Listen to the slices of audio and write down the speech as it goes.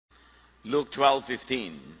Luke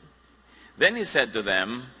 12:15. Then he said to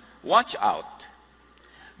them, "Watch out.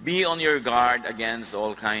 Be on your guard against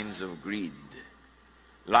all kinds of greed.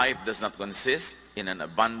 Life does not consist in an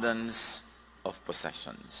abundance of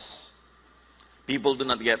possessions." People do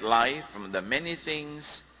not get life from the many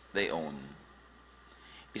things they own.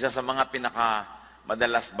 Isa sa mga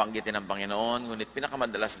madalas banggitin ng Panginoon, ngunit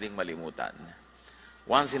pinakamadalas ding malimutan.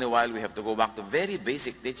 Once in a while, we have to go back to very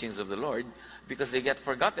basic teachings of the Lord because they get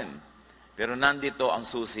forgotten. Pero nandito ang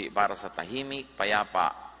susi para sa tahimik, payapa,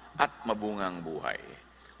 at mabungang buhay.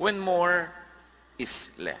 When more is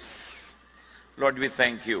less. Lord, we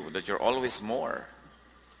thank you that you're always more.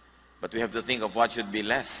 But we have to think of what should be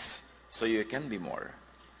less so you can be more.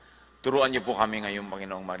 Turuan niyo po kami ngayong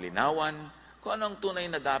Panginoong malinawan kung anong tunay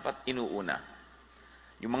na dapat inuuna.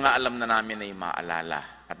 Yung mga alam na namin ay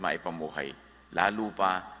maalala at maipamuhay, lalo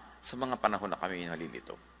pa sa mga panahon na kami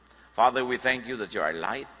nalilito. Father, we thank you that you are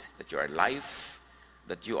light, that you are life,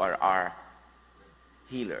 that you are our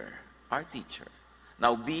healer, our teacher.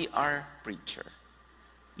 Now be our preacher.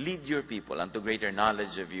 Lead your people unto greater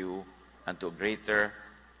knowledge of you, unto a greater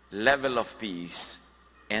level of peace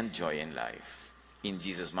and joy in life. In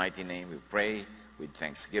Jesus' mighty name we pray with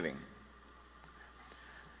thanksgiving.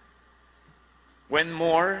 When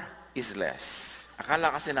more is less.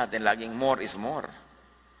 Akala kasi natin laging more is more.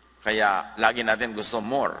 Kaya lagi natin gusto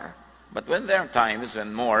more. But when there are times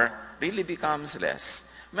when more really becomes less.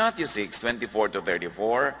 Matthew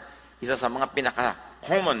 6:24-34, isa sa mga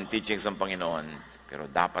pinaka-common teachings ng Panginoon,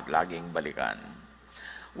 pero dapat laging balikan.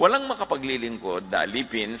 Walang makapaglilingkod na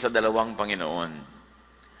alipin sa dalawang Panginoon,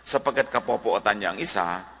 sapagkat kapopoatan niya ang isa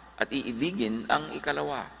at iibigin ang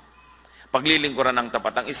ikalawa. Paglilingkuran ng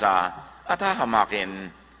tapat ang isa at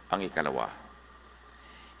hahamakin ang ikalawa.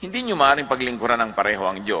 Hindi niyo maaaring paglingkuran ng pareho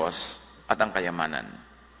ang Diyos at ang kayamanan.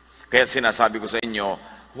 Kaya't sinasabi ko sa inyo,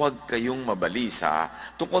 huwag kayong mabalisa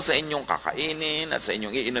tungkol sa inyong kakainin at sa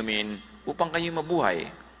inyong iinumin upang kayo mabuhay.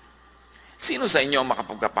 Sino sa inyo ang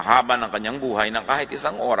makapagpapahaba ng kanyang buhay ng kahit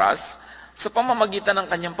isang oras sa pamamagitan ng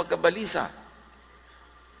kanyang pagkabalisa?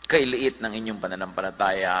 Kay liit ng inyong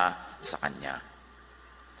pananampalataya sa Kanya.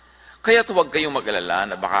 Kaya't huwag kayong mag-alala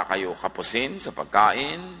na baka kayo kapusin sa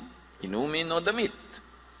pagkain, inumin o damit.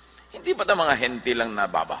 Hindi ba ito mga hentil lang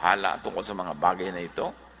nababahala tungkol sa mga bagay na ito?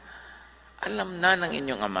 Alam na ng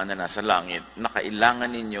inyong Ama na nasa langit na kailangan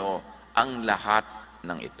ninyo ang lahat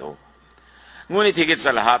ng ito. Ngunit higit sa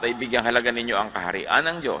lahat ay bigyang halaga ninyo ang kaharian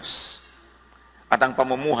ng Diyos at ang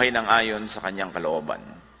pamumuhay ng ayon sa Kanyang kalooban.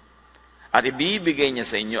 At ibibigay niya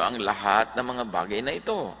sa inyo ang lahat ng mga bagay na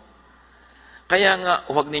ito. Kaya nga,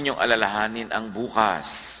 huwag ninyong alalahanin ang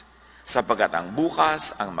bukas, sapagkat ang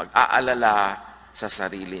bukas ang mag-aalala sa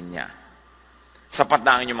sarili niya. Sapat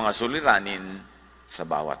na ang inyong mga suliranin sa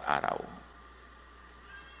bawat araw.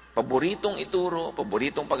 Paboritong ituro,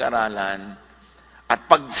 paboritong pag-aralan, at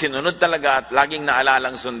pag sinunod talaga at laging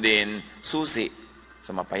naalalang sundin, susi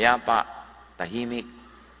sa mapayapa, tahimik,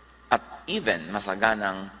 at even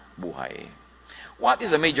masaganang buhay. What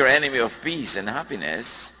is a major enemy of peace and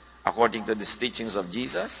happiness, according to these teachings of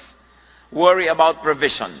Jesus? Worry about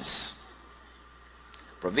provisions.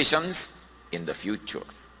 Provisions in the future.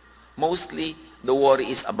 Mostly, the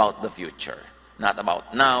worry is about the future. Not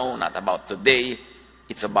about now, not about today.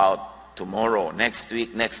 It's about tomorrow, next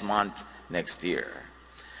week, next month, next year.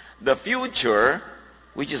 The future,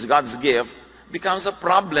 which is God's gift, becomes a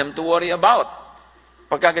problem to worry about.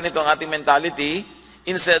 Pagka ganito ang ating mentality,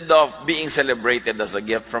 instead of being celebrated as a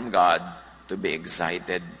gift from God, to be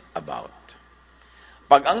excited about.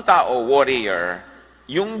 Pag ang tao, warrior,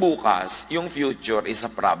 yung bukas, yung future is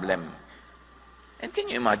a problem. And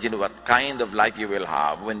can you imagine what kind of life you will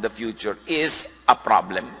have when the future is a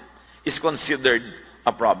problem, is considered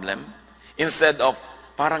a problem? Instead of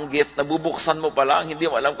parang gift na bubuksan mo pa lang, hindi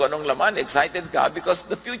mo alam kung anong laman, excited ka because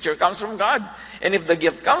the future comes from God. And if the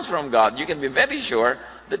gift comes from God, you can be very sure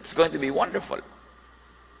that it's going to be wonderful.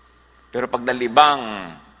 Pero pag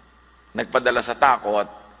nalibang, nagpadala sa takot,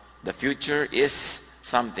 the future is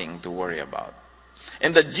something to worry about.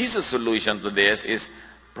 And the Jesus solution to this is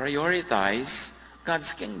prioritize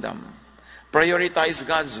God's kingdom. Prioritize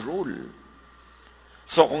God's rule.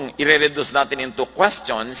 So kung i-reduce natin into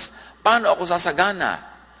questions, paano ako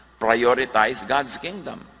sasagana? Prioritize God's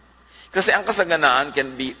kingdom. Kasi ang kasaganaan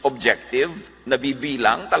can be objective,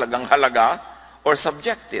 nabibilang, talagang halaga, or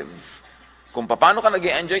subjective. Kung paano ka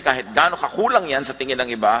nag-enjoy, kahit gaano kakulang yan sa tingin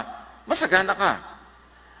ng iba, masagana ka.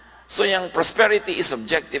 So yung prosperity is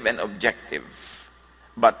subjective and objective.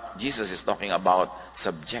 But Jesus is talking about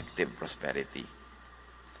subjective prosperity.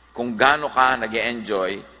 Kung gaano ka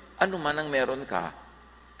nag-enjoy, ano man ang meron ka,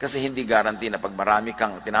 Kasi hindi guarantee na pag marami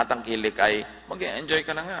kang tinatangkilik ay mag-enjoy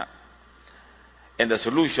ka na nga. And the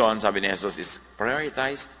solution, sabi ni Jesus, is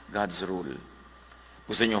prioritize God's rule.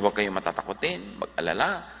 Gusto niyo huwag kayong matatakotin,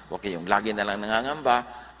 mag-alala, huwag kayong lagi na lang nangangamba,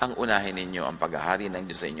 ang unahin ninyo ang paghahari ng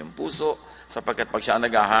Diyos sa inyong puso, sapagkat pag siya ang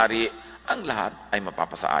naghahari, ang lahat ay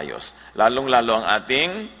mapapasaayos. Lalong-lalo ang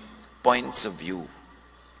ating points of view,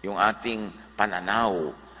 yung ating pananaw,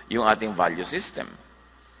 yung ating value system.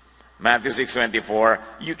 Matthew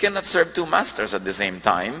 6:24, you cannot serve two masters at the same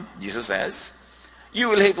time, Jesus says. You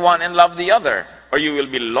will hate one and love the other, or you will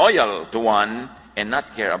be loyal to one and not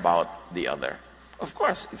care about the other. Of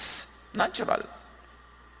course, it's natural.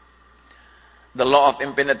 The law of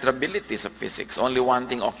impenetrability sa physics, only one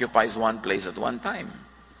thing occupies one place at one time.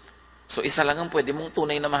 So isa lang ang pwede mong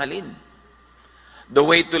tunay na mahalin. The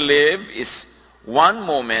way to live is one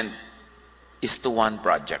moment is to one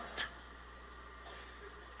project.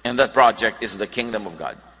 And that project is the kingdom of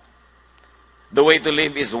God. The way to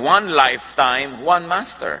live is one lifetime, one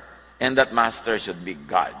master. And that master should be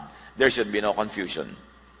God. There should be no confusion.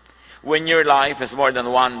 When your life has more than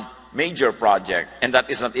one major project, and that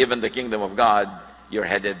is not even the kingdom of God, you're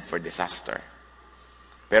headed for disaster.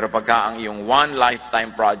 Pero pagka ang yung one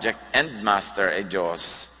lifetime project and master ay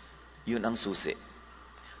Diyos, yun ang susi.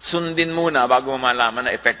 Sundin muna bago mo malaman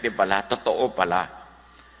na effective pala, totoo pala.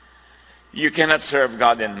 You cannot serve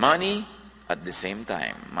God and money at the same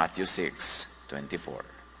time. Matthew 6:24.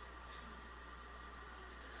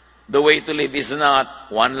 The way to live is not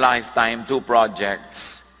one lifetime, two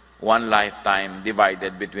projects, one lifetime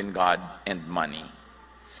divided between God and money.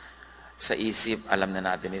 Sa isip, alam na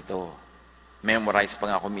natin ito. Memorize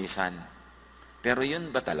pa nga kumisan. Pero yun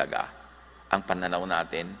ba talaga ang pananaw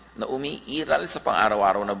natin na umiiral sa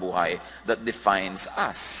pang-araw-araw na buhay that defines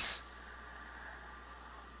us?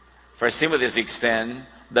 1 Timothy 6:10,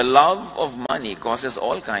 the love of money causes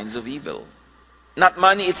all kinds of evil. Not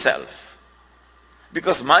money itself.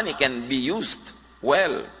 Because money can be used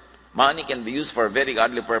well. Money can be used for very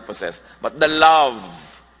godly purposes. But the love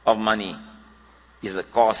of money is the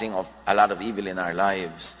causing of a lot of evil in our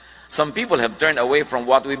lives. Some people have turned away from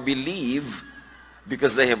what we believe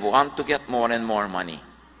because they have want to get more and more money.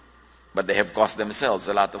 But they have caused themselves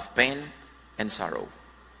a lot of pain and sorrow.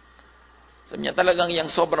 Sabi niya, talagang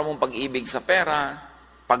yung sobra mong pag-ibig sa pera,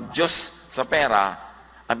 pag-Diyos sa pera,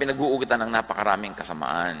 ang pinag-uugitan ng napakaraming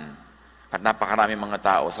kasamaan. At napakaraming mga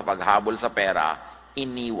tao sa paghabol sa pera,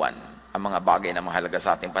 iniwan ang mga bagay na mahalaga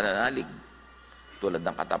sa ating pananalig. Tulad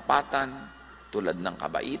ng katapatan, tulad ng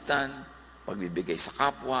kabaitan, pagbibigay sa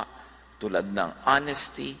kapwa, tulad ng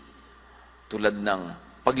honesty, tulad ng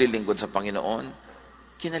paglilingkod sa Panginoon,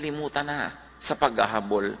 kinalimutan na sa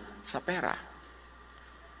paghahabol sa pera.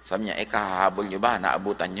 Sabi niya, kahahabol nyo ba?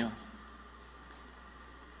 Naabutan nyo?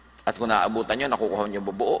 At kung naabutan nyo, nakukuha nyo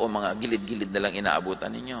bubuo o mga gilid-gilid na lang inaabutan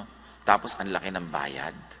ninyo. Tapos, ang laki ng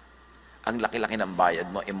bayad. Ang laki-laki ng bayad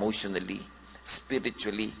mo emotionally,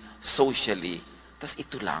 spiritually, socially. Tapos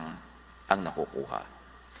ito lang ang nakukuha.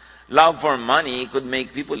 Love for money could make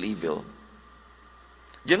people evil.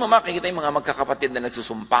 Diyan mo makikita yung mga magkakapatid na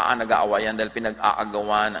nagsusumpaan, nag-aawayan dahil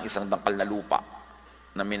pinag-aagawan ng isang dangkal na lupa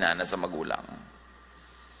na minana sa magulang.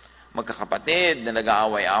 Magkakapatid na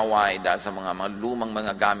nag-aaway-away dahil sa mga lumang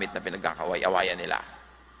mga gamit na pinagkakaway-awayan nila.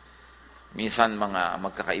 Minsan mga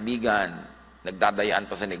magkakaibigan, nagdadayaan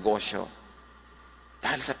pa sa negosyo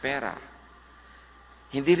dahil sa pera.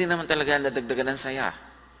 Hindi rin naman talaga nadagdagan ng saya.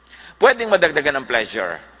 Pwedeng madagdagan ng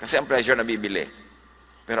pleasure, kasi ang pleasure nabibili.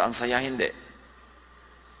 Pero ang saya hindi.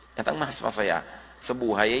 At ang mas masaya sa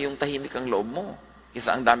buhay ay yung tahimik ang loob mo.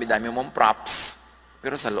 Kaysa ang dami-dami mong props,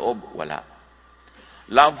 pero sa loob, wala.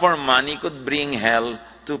 Love for money could bring hell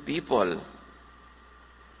to people.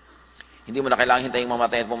 Hindi mo na kailangan hintayin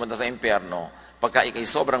mamatay at pumunta sa impyerno. Pagka ikay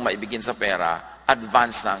sobrang maibigin sa pera,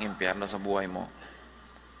 advance na ang impyerno sa buhay mo.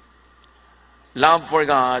 Love for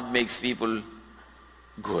God makes people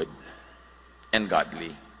good and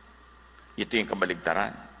godly. Ito yung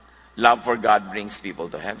kabaligtaran. Love for God brings people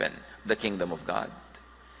to heaven, the kingdom of God.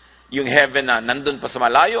 Yung heaven na nandun pa sa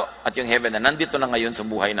malayo at yung heaven na nandito na ngayon sa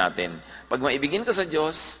buhay natin. Pag maibigin ka sa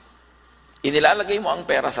Diyos, inilalagay mo ang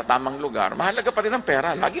pera sa tamang lugar. Mahalaga pa rin ang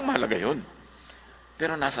pera. Laging mahalaga yun.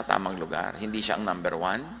 Pero nasa tamang lugar. Hindi siya ang number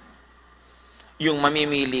one. Yung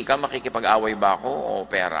mamimili ka, makikipag-away ba ako o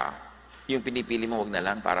pera? Yung pinipili mo, wag na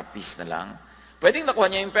lang, para peace na lang. Pwedeng nakuha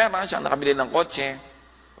niya yung pera, siya nakabili ng kotse.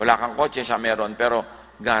 Wala kang kotse, siya meron. Pero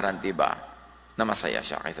guarantee ba na masaya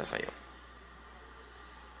siya kaysa sa'yo?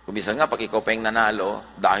 Kuminsan nga, pag ikaw pa yung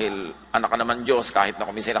nanalo, dahil anak ka naman Diyos, kahit na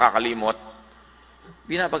kuminsan nakakalimot,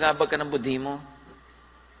 binabagabag ka ng budhi mo.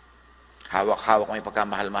 Hawak-hawak may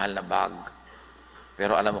pagkamahal-mahal na bag.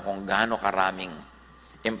 Pero alam mo kung gaano karaming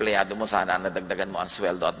empleyado mo sana nadagdagan mo ang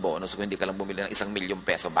sweldo at bonus kung hindi ka lang bumili ng 1,000,000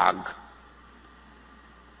 peso bag.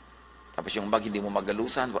 Tapos yung bag hindi mo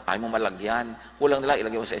magalusan, ayaw mo malagyan, kulang nila,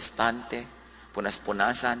 ilagay mo sa estante,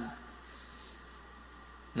 punas-punasan.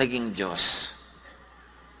 Naging Diyos.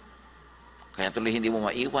 Kaya tuloy hindi mo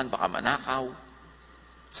maiwan, baka manakaw.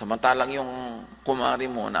 Samantalang yung kumari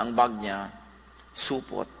mo na ang bag niya,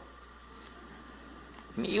 supot.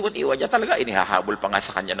 Iniiwan-iwan niya talaga, inihahabol pa nga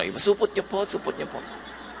sa kanya ng iba. Supot niyo po, supot niyo po.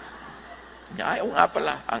 Ayaw nga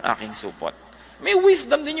pala ang aking supot. May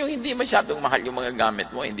wisdom din yung hindi masyadong mahal yung mga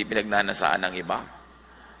gamit mo, hindi pinagnanasaan ng iba.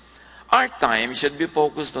 Our time should be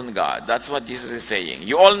focused on God. That's what Jesus is saying.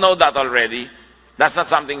 You all know that already. That's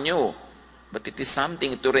not something new. But it is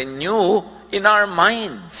something to renew in our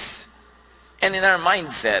minds and in our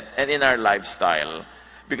mindset and in our lifestyle.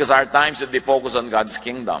 Because our time should be focused on God's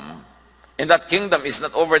kingdom. And that kingdom is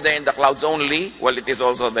not over there in the clouds only. Well, it is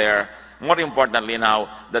also there. More importantly now,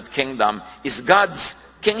 that kingdom is God's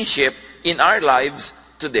kingship in our lives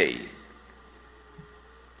today.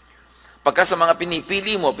 Pagka sa mga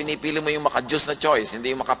pinipili mo yung maka-Diyos na choice,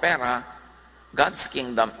 hindi yung makapera, God's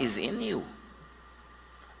kingdom is in you.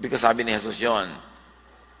 Because sabi ni Jesus yon,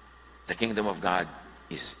 the kingdom of God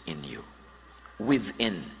is in you.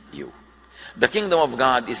 Within you. The kingdom of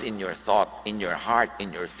God is in your thought, in your heart,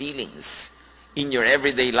 in your feelings, in your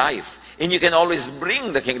everyday life. And you can always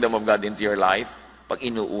bring the kingdom of God into your life pag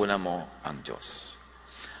inuuna mo ang Diyos.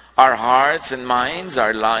 Our hearts and minds,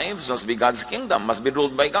 our lives must be God's kingdom, must be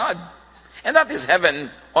ruled by God. And that is heaven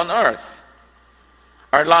on earth.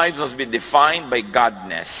 Our lives must be defined by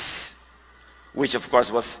Godness, which of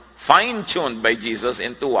course was fine-tuned by Jesus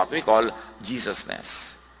into what we call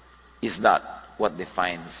Jesusness. Is that what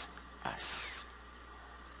defines us?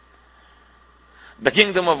 The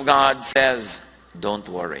kingdom of God says, don't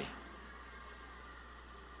worry.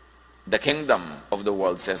 The kingdom of the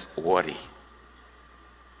world says, worry.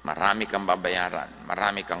 Marami kang babayaran,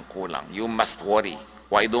 marami kang kulang. You must worry.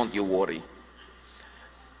 Why don't you worry?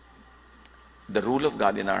 The rule of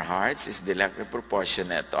God in our hearts is directly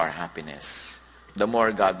proportionate to our happiness. The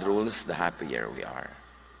more God rules, the happier we are.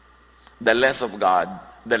 The less of God,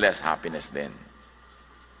 the less happiness then.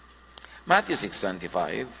 Matthew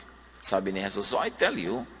 6:25, sabi ni Jesus, so I tell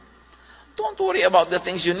you, don't worry about the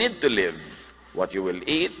things you need to live, what you will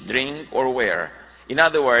eat, drink, or wear. In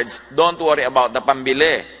other words, don't worry about the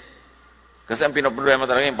pambili. Kasi ang pinoproblema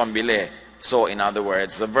talaga yung pambili. So, in other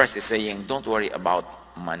words, the verse is saying, don't worry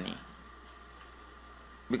about money.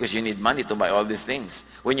 Because you need money to buy all these things.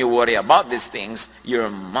 When you worry about these things, your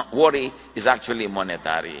worry is actually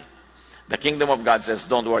monetary. The kingdom of God says,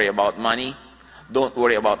 don't worry about money. Don't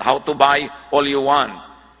worry about how to buy all you want.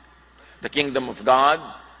 The kingdom of God,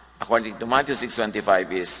 according to Matthew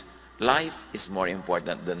 6:25, is life is more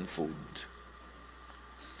important than food.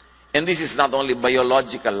 And this is not only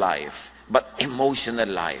biological life, but emotional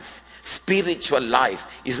life. Spiritual life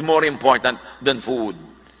is more important than food.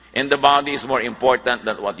 And the body is more important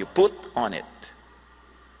than what you put on it.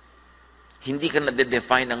 Hindi ka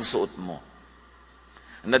nade-define ng suot mo.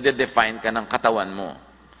 Nade-define ka ng katawan mo.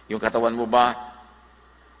 Yung katawan mo ba,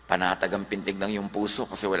 panatag ang pintig ng yung puso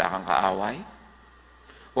kasi wala kang kaaway?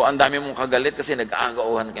 O ang dami mong kagalit kasi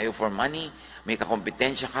nag-aagawan kayo for money, may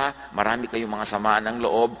kakompetensya ka, marami kayong mga samaan ng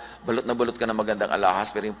loob, balot na balot ka ng magandang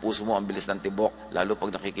alahas, pero yung puso mo ang bilis ng tibok, lalo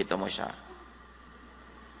pag nakikita mo siya.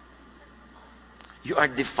 You are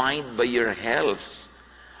defined by your health.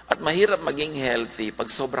 At mahirap maging healthy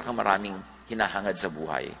pag sobra kang maraming hinahangad sa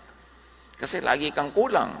buhay. Kasi lagi kang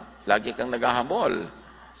kulang, lagi kang naghahabol.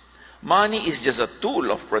 Money is just a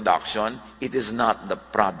tool of production. It is not the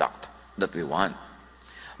product that we want.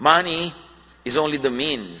 Money is only the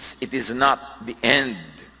means. It is not the end.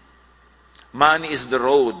 Money is the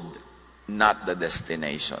road, not the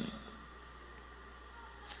destination.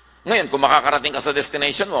 Ngayon, kung makakarating ka sa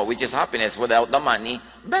destination mo, which is happiness, without the money,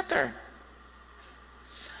 better.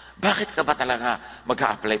 Bakit ka ba talaga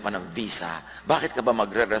mag-a-apply pa ng visa? Bakit ka ba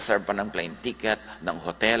magre-reserve pa ng plane ticket, ng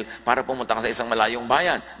hotel, para pumunta ka sa isang malayong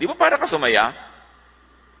bayan? Di ba para ka sumaya?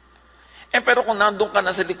 Pero kung nandun ka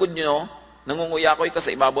na sa likod nyo, nangunguyakoy ka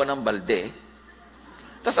sa ibabaw ng balde,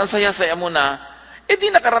 tapos ang saya-saya mo na,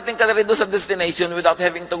 di nakarating ka na rin doon sa destination without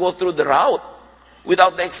having to go through the route,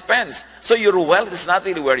 without the expense. So your wealth is not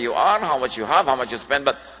really where you are, how much you have, how much you spend,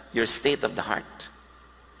 but your state of the heart.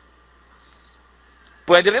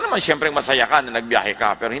 Pwede rin naman siyempre masaya ka na nagbiyahe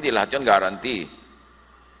ka, pero hindi lahat yun guarantee.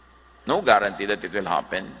 No guarantee that it will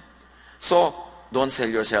happen. So, don't sell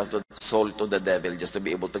yourself to soul to the devil just to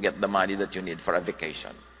be able to get the money that you need for a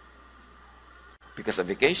vacation. Because a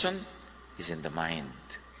vacation is in the mind.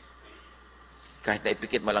 Kahit na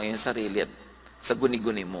ipikit mo lang yung sarili at sa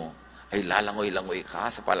guni-guni mo, ay lalangoy-langoy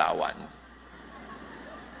ka sa Palawan.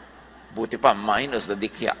 Buti pa, minus the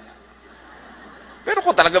dikya. Pero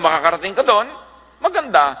kung talaga makakarating ka doon,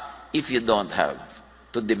 maganda if you don't have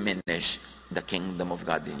to diminish the kingdom of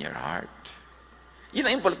God in your heart.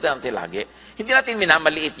 Yun ang importante lagi. Hindi natin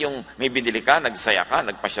minamaliit yung may binili ka, nagsaya ka,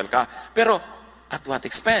 nagpasyal ka. Pero at what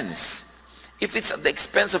expense? If it's at the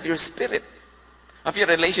expense of your spirit, of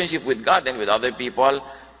your relationship with God and with other people,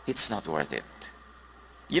 it's not worth it.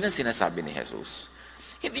 Yun ang sinasabi ni Jesus.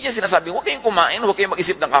 Hindi niya sinasabi, huwag kayong kumain, huwag kayong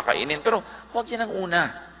mag-isip ng kakainin, pero huwag yan ang una.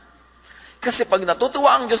 Kasi pag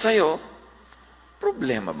natutuwa ang Diyos sa'yo,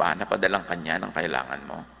 problema ba na padalang Kanya ng kailangan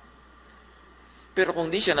mo? Pero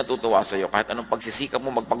kung di siya natutuwa sa'yo, kahit anong pagsisikap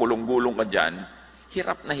mo, magpagulong-gulong ka dyan,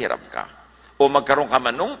 hirap na hirap ka. O magkaroon ka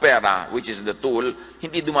man ng pera, which is the tool,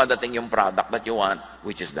 hindi dumadating yung product that you want,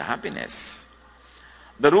 which is the happiness.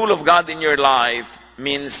 The rule of God in your life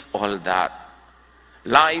means all that.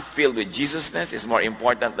 Life filled with Jesusness is more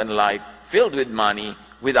important than life filled with money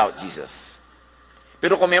without Jesus.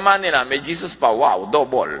 Pero kung may money na, may Jesus pa, wow,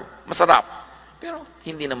 double, masarap. Pero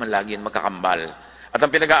hindi naman lagi yun magkakambal. At ang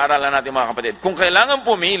pinag-aaralan natin mga kapatid, kung kailangan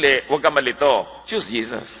pumili, huwag ka malito. Choose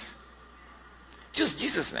Jesus. Choose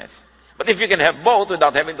Jesusness. But if you can have both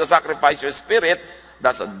without having to sacrifice your spirit,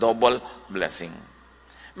 that's a double blessing.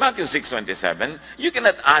 Matthew 6:27, you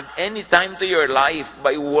cannot add any time to your life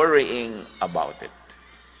by worrying about it.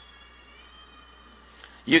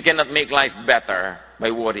 You cannot make life better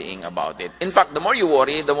by worrying about it. In fact, the more you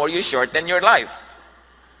worry, the more you shorten your life.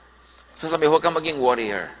 So sabi, huwag kang maging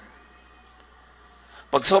warrior.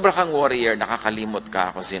 Pag sobra kang warrior, nakakalimot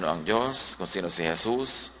ka kung sino ang Diyos, kung sino si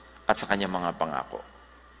Jesus, at sa kanyang mga pangako.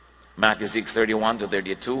 Matthew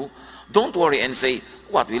 6:31-32, don't worry and say,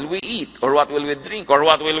 what will we eat? Or what will we drink? Or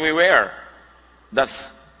what will we wear?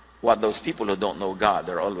 That's what those people who don't know God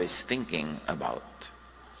are always thinking about.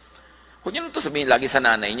 Kung yun ito sabihin lagi sa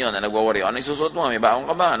nanay nyo na nagwa-worry, ano isusuot mo? May baong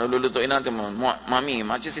ka ba? Ano lulutuin natin mo? Mami,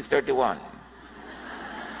 Matthew 6:31.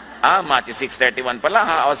 Matthew 6:31 pala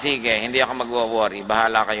ha? O sige, hindi ako magwa-worry.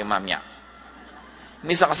 Bahala kayo mamya.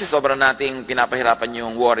 Misa kasi sobrang nating pinapahirapan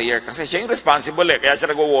yung warrior kasi siya yung responsible kaya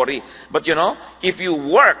siya nagwa-worry. But you know, if you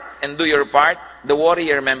work and do your part, the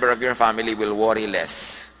warrior member of your family will worry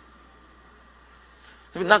less.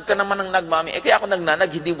 Nag ka naman ng nagmami. Kaya ako nagnanag,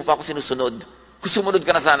 hindi mo pa ako sinusunod. Kung sumunod ka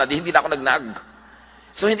na sana, hindi na ako nagnag.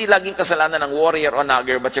 So, hindi laging kasalanan ng warrior o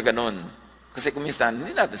nagger, ba't siya ganun? Kasi kung minsan,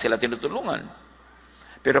 hindi natin sila tinutulungan.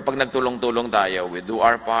 Pero pag nagtulong-tulong tayo, we do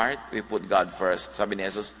our part, we put God first. Sabi ni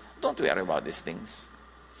Jesus, don't worry about these things.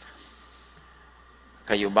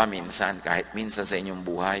 Kayo ba minsan, kahit minsan sa inyong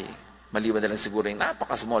buhay, maliban na lang siguro yung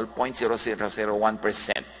napaka-small,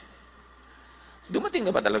 0.0001%, dumating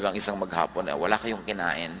na ba talagang isang maghapon na wala kayong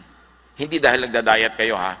kinain? Hindi dahil nagda-diet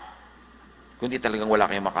kayo ha, kundi talagang wala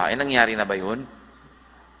kayong makain. Nangyari na ba yun?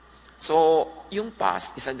 So, yung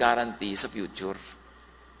past is a guarantee sa future.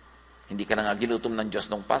 Hindi ka na nga ginutom ng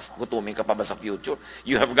Diyos nung past, gutumin ka pa ba sa future?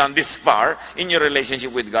 You have gone this far in your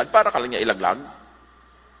relationship with God, para ka lang niya ilaglag.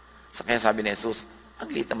 So, kaya sabi ni Jesus, ang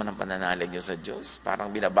liit naman ng pananalig niyo sa Diyos. Parang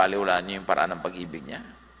binabaliwala niyo yung paraan ng pag-ibig niya.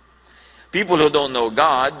 People who don't know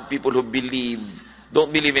God, people who don't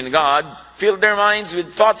believe in God, fill their minds with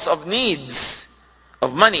thoughts of needs,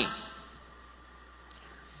 of money.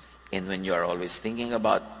 And when you are always thinking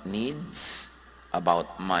about needs,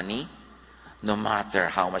 about money, no matter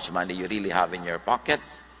how much money you really have in your pocket,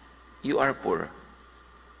 you are poor.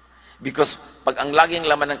 Because pag ang laging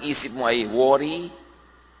laman ng isip mo ay worry,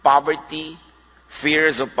 poverty,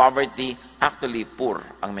 fears of poverty, actually poor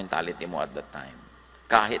ang mentality mo at that time.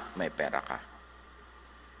 Kahit may pera ka.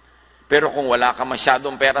 Pero kung wala ka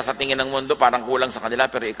masyadong pera sa tingin ng mundo, parang kulang sa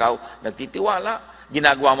kanila, pero ikaw nagtitiwala,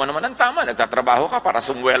 ginagawa mo naman ang tama, nagtatrabaho ka para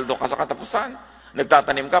sumweldo ka sa katapusan,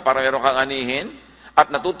 nagtatanim ka para meron kang anihin,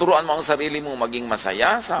 at natuturuan mo ang sarili mo maging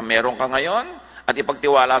masaya sa meron ka ngayon, at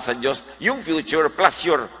ipagtiwala sa Diyos yung future plus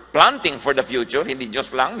your planting for the future, hindi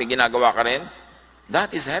Diyos lang, may ginagawa ka rin,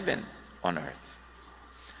 that is heaven on earth.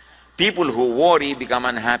 People who worry become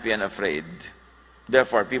unhappy and afraid.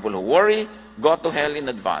 Therefore, people who worry go to hell in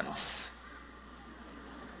advance.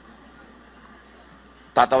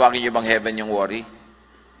 Tatawagin niyo bang heaven yung worry?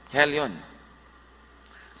 Hell yun.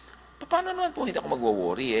 Paano naman po hindi ako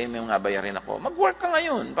mag-worry may mga bayarin ako? Mag-work ka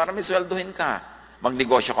ngayon para may sweldohin ka.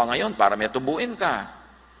 Magnegosyo ka ngayon para may tubuin ka.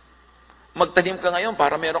 Magtanim ka ngayon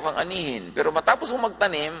para meron kang anihin. Pero matapos mong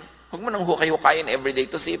magtanim, huwag mo nang hukay-hukayin everyday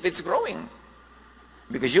to see if it's growing.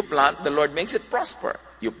 Because you plant, the Lord makes it prosper.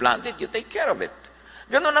 You plant it, you take care of it.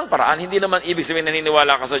 Ganun ang paraan. Hindi naman ibig sabihin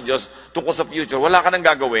naniniwala ka sa Diyos tungkol sa future. Wala ka nang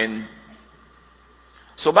gagawin.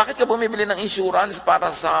 So bakit ka bumibili ng insurance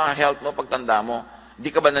para sa health mo pagtanda mo? Hindi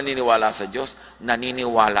ka ba naniniwala sa Diyos?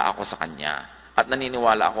 Naniniwala ako sa Kanya. At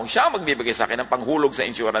naniniwala akong siya magbibigay sa akin ng panghulog sa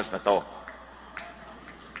insurance na to.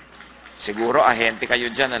 Siguro ahente kayo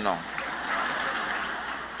dyan, ano?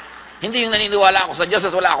 Hindi yung naniniwala ako sa Diyos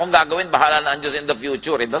as wala akong gagawin, bahala na ang Diyos in the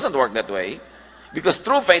future. It doesn't work that way. Because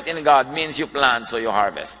true faith in God means you plant so you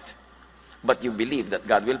harvest. But you believe that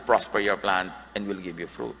God will prosper your plant and will give you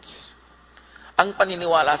fruits. Ang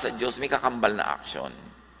paniniwala sa Diyos may kakambal na action.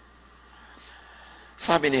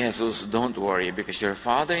 Sabi ni Jesus, don't worry because your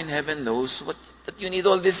Father in heaven knows that you need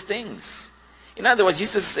all these things. In other words,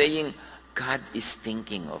 Jesus is saying, God is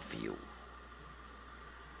thinking of you.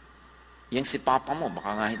 Yang si Papa mo,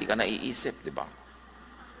 baka nga hindi ka naiisip, di ba?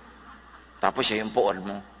 Tapos siya yung poor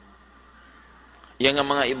mo. Yang ang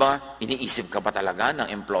mga iba, iniisip ka ba talaga ng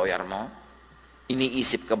employer mo?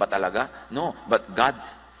 Iniisip ka ba talaga? No, but God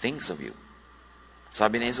thinks of you.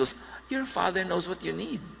 Sabi ni Jesus, your Father knows what you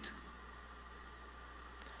need.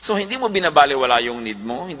 So, hindi mo binabaliwala yung need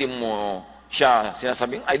mo. Hindi mo siya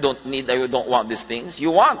sinasabing, I don't want these things.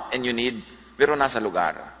 You want and you need, pero nasa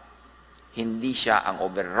lugar. Hindi siya ang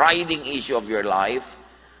overriding issue of your life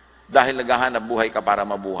dahil naghahanap buhay ka para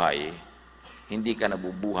mabuhay. Hindi ka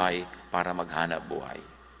nabubuhay para maghanap buhay.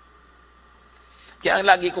 Kaya ang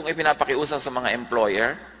lagi kong ipinapakiusan sa mga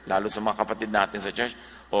employer, lalo sa mga kapatid natin sa church,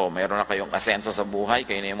 mayroon na kayong asenso sa buhay,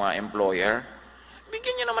 kayo na yung mga employer,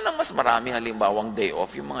 bigyan nyo naman ng mas marami halimbawang day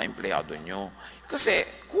off yung mga empleyado nyo. Kasi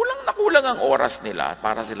kulang na kulang ang oras nila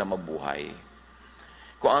para sila mabuhay.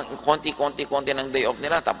 Kung ang konti ng day off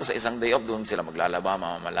nila, tapos sa isang day off, doon sila maglalaba,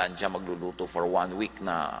 mamamalansya, magluluto for 1 week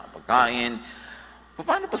na pagkain.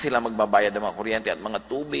 Paano pa sila magbabayad ng mga kuryente at mga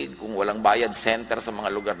tubig kung walang bayad center sa mga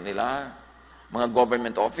lugar nila? Mga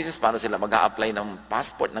government offices, paano sila mag-a-apply ng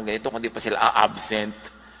passport ng ganito kung di pa sila absent?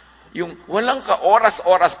 Yung walang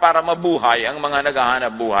ka-oras-oras para mabuhay ang mga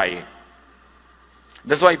naghahanap buhay.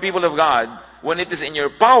 That's why people of God, when it is in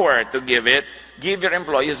your power to give it, give your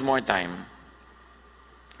employees more time.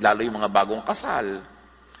 Lalo yung mga bagong kasal.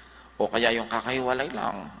 O kaya yung kakahiwalay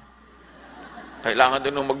lang. Kailangan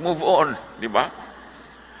din mag-move on. Di ba?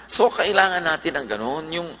 So, kailangan natin ang ganoon.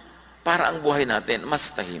 Yung para ang buhay natin mas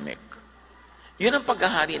tahimik. Yun ang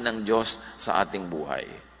paghahari ng Diyos sa ating buhay.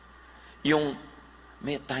 Yung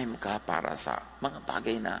may time ka para sa mga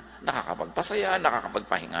bagay na nakakapagpasaya,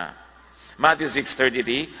 nakakapagpahinga. Matthew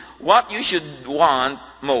 6:33, what you should want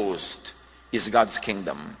most is God's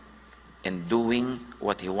kingdom and doing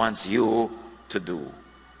what He wants you to do.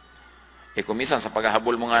 Kung minsan sa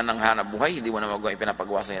paghahabol mo nga ng hanap buhay, hindi mo na magawa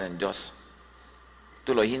ipinapagawa sa'yo ng Diyos.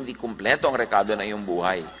 Tuloy, hindi kumpleto ang rekado na iyong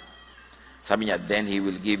buhay. Sabi niya, then He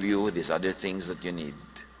will give you these other things that you need.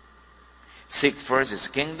 Seek first His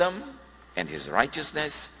kingdom and His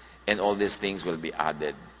righteousness, and all these things will be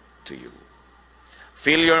added to you.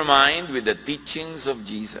 Fill your mind with the teachings of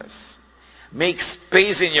Jesus. Make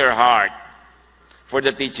space in your heart for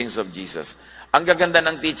the teachings of Jesus. Ang gaganda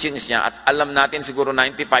ng teachings niya, at alam natin siguro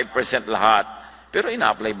 95% lahat, pero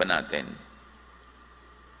ina-apply ba natin?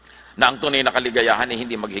 Na ang tunay na kaligayahan ay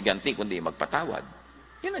hindi maghiganti, kundi magpatawad.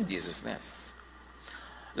 Yun ang Jesusness.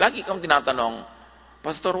 Lagi kang tinatanong,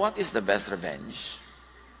 Pastor, what is the best revenge?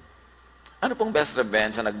 Ano pong best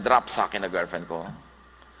revenge sa nag-drop sa akin na girlfriend ko?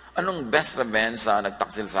 Anong best revenge sa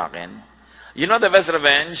nagtaksil sa akin? You know the best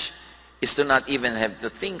revenge is to not even have to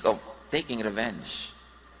think of taking revenge.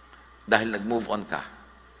 Dahil nag-move on ka.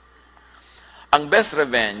 Ang best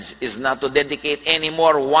revenge is not to dedicate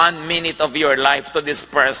anymore 1 minute of your life to this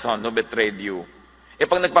person who betrayed you.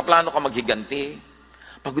 Pag nagpaplano ka maghiganti,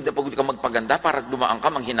 pagod na pagod ka magpaganda para dumaan ka,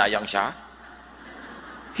 manghinayang siya.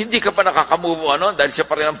 Hindi ka pa nakaka-move on dahil siya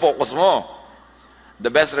pa rin ang focus mo. The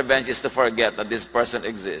best revenge is to forget that this person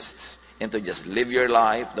exists and to just live your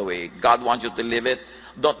life the way God wants you to live it.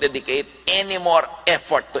 Don't dedicate any more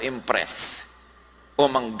effort to impress o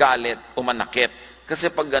manggalit o manakit. Kasi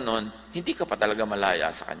pag ganun, hindi ka pa talaga malaya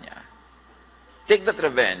sa Kanya. Take that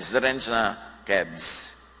revenge, the revenge na,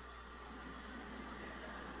 Kebs,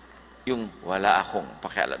 yung wala akong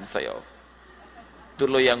pakialam sa'yo.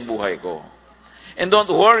 Tuloy ang buhay ko. And don't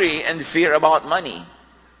worry and fear about money.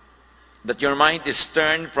 That your mind is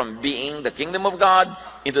turned from being the kingdom of God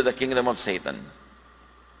into the kingdom of Satan.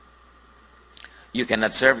 You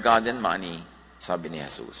cannot serve God and money, sabi ni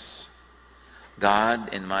Jesus.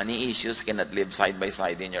 God and money issues cannot live side by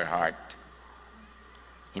side in your heart.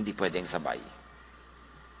 Hindi pwedeng sabay.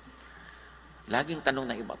 Laging tanong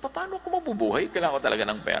ng iba, paano ako mabubuhay? Kailangan ko talaga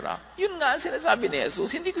ng pera. Yun nga ang sinasabi ni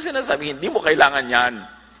Jesus. Hindi ko sinasabi, hindi mo kailangan yan.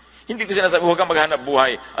 Hindi ko sinasabi, huwag kang maghanap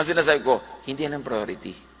buhay. Ang sinasabi ko, hindi yan ang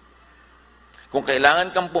priority. Kung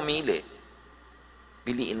kailangan kang pumili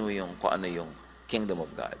piliin mo yung kung ano yung kingdom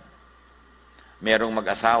of God. Merong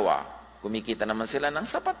mag-asawa, kumikita naman sila ng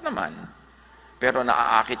sapat naman, pero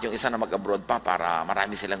naaakit yung isa na mag-abroad pa para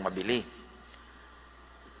marami silang mabili.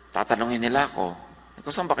 Tatanungin nila ako,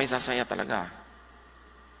 saan ba kayo sasaya talaga?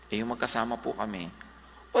 Yung magkasama po kami.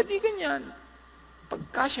 O di ganyan.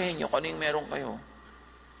 Pagkasyahin nyo kung ano yung meron kayo.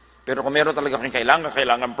 Pero kung meron talaga kayong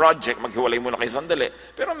kailangan project, maghiwalay muna kayo sandali.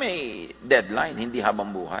 Pero may deadline, hindi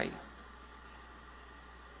habang buhay.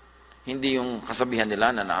 Hindi yung kasabihan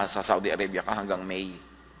nila na nasa Saudi Arabia ka hanggang May.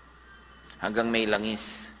 Hanggang May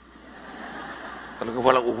langis. Talaga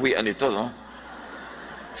walang uwian ito, no?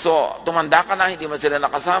 So, tumanda ka na, hindi mo sila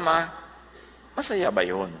nakasama, masaya ba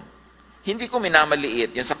yun? Hindi ko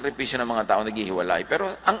minamaliit yung sakripisyo ng mga tao naghihiwalay.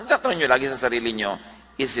 Pero ang tatanong nyo lagi sa sarili nyo,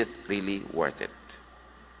 is it really worth it?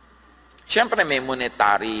 Siyempre may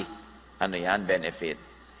monetary benefit.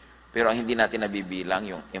 Pero ang hindi natin nabibilang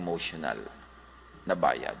yung emotional na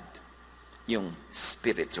bayad. Yung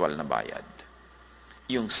spiritual na bayad.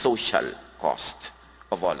 Yung social cost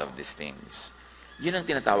of all of these things. Yun ang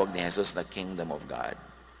tinatawag ni Jesus na kingdom of God.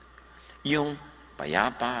 Yung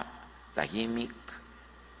payapa, tahimik,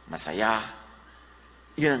 masaya,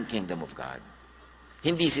 yun ang kingdom of God.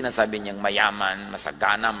 Hindi sinasabi niyang mayaman,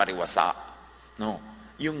 masagana, mariwasa. No,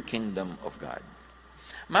 yung kingdom of God.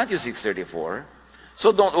 Matthew 6:34,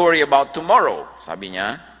 so don't worry about tomorrow, sabi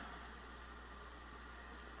niya.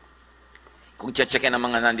 Kung checkin ang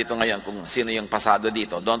mga nandito ngayon, kung sino yung pasado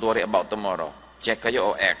dito, don't worry about tomorrow. Check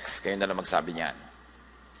kayo o X, kayo na lang magsabi niyan.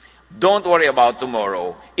 Don't worry about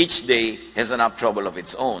tomorrow. Each day has enough trouble of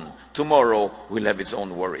its own. Tomorrow will have its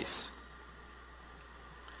own worries.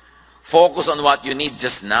 Focus on what you need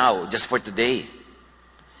just now, just for today.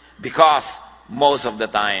 Because most of the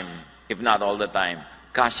time, if not all the time,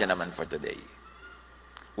 kasya naman for today.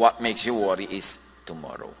 What makes you worry is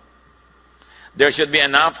tomorrow. There should be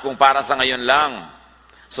enough kung para sa ngayon lang.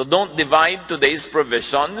 So don't divide today's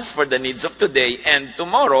provisions for the needs of today and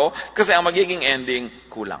tomorrow kasi ang magiging ending,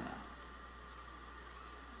 kulang.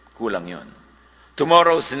 Kulang yun.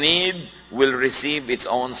 Tomorrow's need will receive its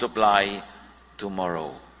own supply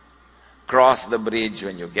tomorrow. Cross the bridge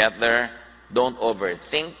when you get there. Don't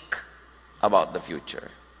overthink about the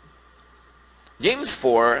future. James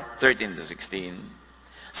 4:13-16.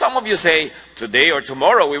 Some of you say, today or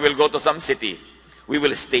tomorrow we will go to some city. We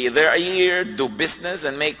will stay there a year, do business,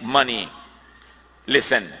 and make money.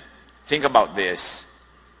 Listen, think about this.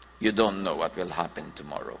 You don't know what will happen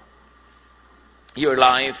tomorrow. Your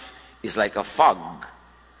life is like a fog.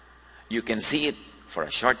 You can see it for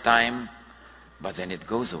a short time, but then it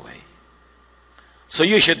goes away. So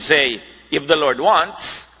you should say, if the Lord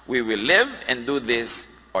wants, we will live and do this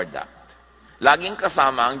or that. Laging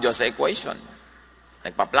kasama ang Diyos sa equation.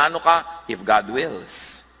 Nagpaplano ka, if God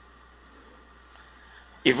wills.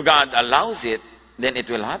 If God allows it, then it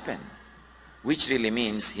will happen. Which really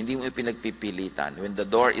means, hindi mo pinagpipilitan. When the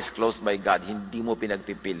door is closed by God, hindi mo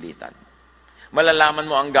pinagpipilitan. Malalaman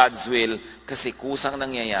mo ang God's will kasi kusang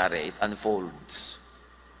nangyayari, it unfolds.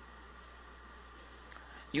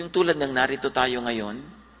 Yung tulad ng narito tayo ngayon,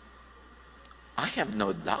 I have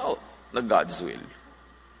no doubt na God's will.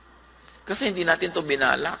 Kasi hindi natin to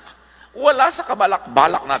binalak. Wala sa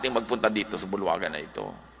kabalak-balak natin magpunta dito sa bulwagan na ito.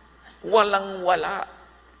 Walang-wala.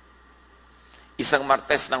 Isang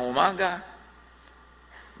Martes ng umaga,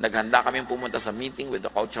 naghanda kami pumunta sa meeting with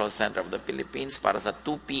the Cultural Center of the Philippines para sa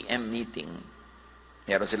 2 p.m. meeting.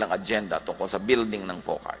 Meron silang agenda tungkol sa building ng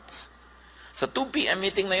folk arts. Sa 2 p.m.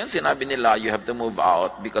 meeting na yun, sinabi nila, you have to move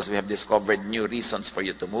out because we have discovered new reasons for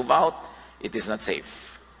you to move out. It is not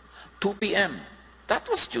safe. 2 p.m. That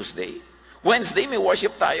was Tuesday. Wednesday, may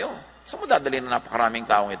worship tayo. Saan mo dadalhin na napakaraming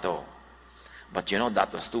taong ito? But you know, that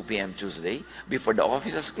was 2 p.m. Tuesday. Before the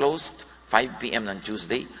offices closed, 5 p.m. ng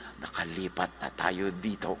Tuesday, nakalipat na tayo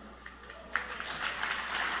dito.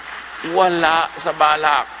 Wala sa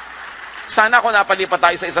balak. Sana kung napalipat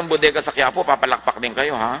tayo sa isang bodega sa Quiapo, papalakpak din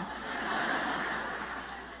kayo, ha?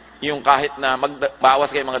 Yung kahit na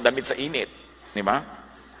magbawas kayo mga damit sa init. Di ba?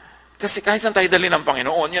 Kasi kahit saan tayo dali ng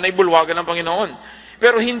Panginoon, yan ay bulwagan ng Panginoon.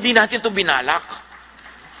 Pero hindi natin ito binalak.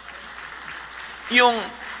 Yung,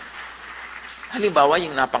 halimbawa,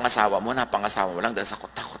 yung napangasawa mo lang dahil sa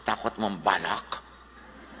takot-takot mong balak.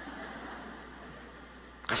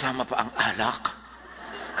 Kasama pa ang alak.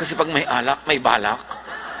 Kasi pag may alak, may balak.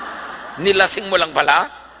 Nilasing mo lang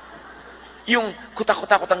pala. Yung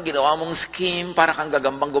kutakot-takot ang ginawa mong scheme para kang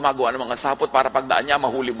gagambang gumagawa ng mga sapot para pagdaan niya,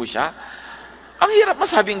 mahuli mo siya. Ang hirap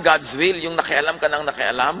masabing God's will, yung nakialam ka ng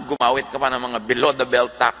nakialam, gumawit ka pa ng mga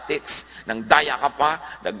below-the-belt tactics, nang daya ka pa,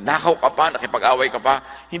 nagnakaw ka pa, nakipag-away ka pa,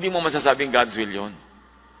 hindi mo masasabing God's will yun.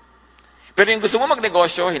 Pero yung gusto mo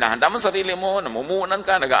magnegosyo, hinahanda mo sarili mo, namumunan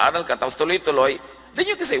ka, nag-aaral ka, tapos tuloy-tuloy, then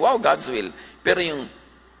you can say, wow, God's will. Pero yung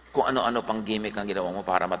kung ano-ano pang gimmick ang ginawa mo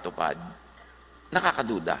para matupad,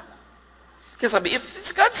 nakakaduda. Kaya sabi, if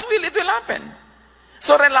it's God's will, it will happen.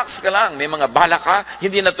 So relax ka lang. May mga bala ka,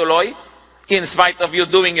 hindi natuloy, in spite of you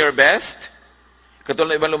doing your best.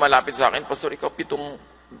 Katulad ibang lumalapit sa akin, Pastor, ikaw 7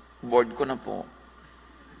 board ko na po.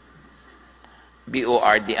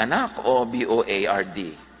 B-O-R-D anak o B-O-A-R-D?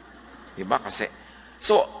 Diba? Kasi,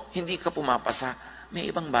 so, hindi ka pumapasa,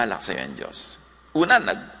 may ibang balak sa iyo ang Diyos. Una,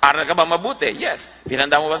 nag-aral ka ba mabuti? Yes.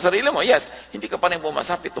 Pinanda mo ba ang sarili mo? Yes. Hindi ka pa rin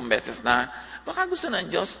pumasa 7 beses na, baka gusto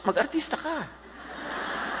ng Diyos, mag-artista ka.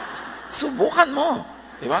 Subukan mo.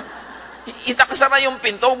 Diba? Itakasara yung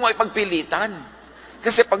pinto, huwag mo ipagpilitan.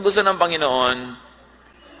 Kasi pag gusto ng Panginoon,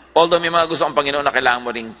 although may mga gusto ang Panginoon na kailangan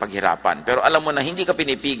mo ring paghirapan, pero alam mo na hindi ka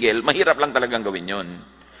pinipigil, mahirap lang talagang gawin yun.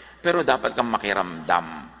 Pero dapat kang makiramdam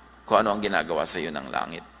kung ano ang ginagawa sa iyo ng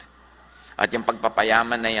langit. At yung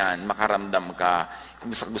pagpapayaman na yan, makaramdam ka, kung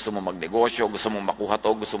gusto mo magnegosyo, gusto mo makuha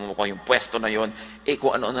to, gusto mo makuha yung pwesto na yon,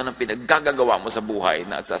 kung ano-ano nang pinaggagawa mo sa buhay,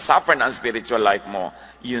 na suffer na ang spiritual life mo,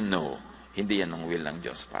 you know, hindi yan ang will ng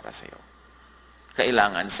Diyos para sa iyo.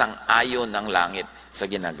 Kailangan sang-ayon ng langit sa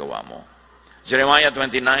ginagawa mo. Jeremiah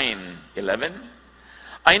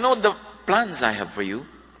 29:11, I know the plans I have for you.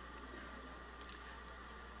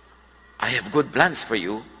 I have good plans for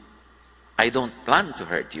you. I don't plan to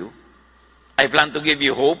hurt you. I plan to give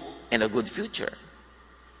you hope and a good future.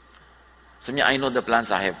 Sabi niya, I know the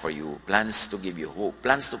plans I have for you. Plans to give you hope.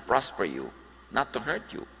 Plans to prosper you. Not to hurt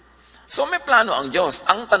you. So may plano ang Diyos.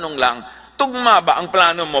 Ang tanong lang, tugma ba ang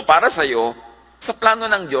plano mo para sa'yo sa plano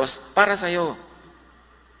ng Diyos para sa'yo?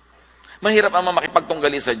 Mahirap ang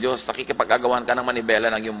makipagtunggali sa Diyos. Nakikipag-agawan ka ng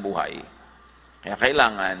manibela ng iyong buhay. Kaya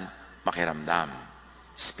kailangan makiramdam.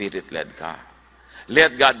 Spirit-led ka.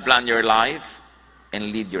 Let God plan your life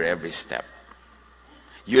and lead your every step.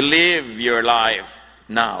 You live your life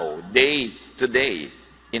now, day to day,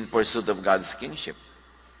 in pursuit of God's kingship.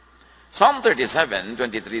 Psalm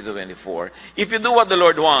 37:23-24, if you do what the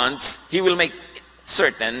Lord wants, He will make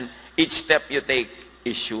certain each step you take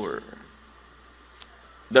is sure.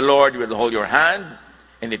 The Lord will hold your hand,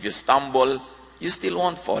 and if you stumble, you still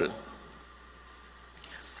won't fall.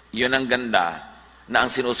 Yun ang ganda, na ang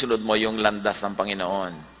sinusunod mo yung landas ng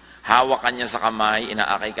Panginoon. Hawak ka niya sa kamay,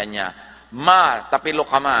 inaakay ka niya. Matapilo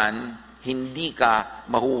ka man, hindi ka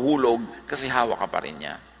mahuhulog kasi hawak ka pa rin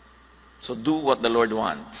niya. So do what the Lord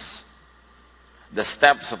wants. The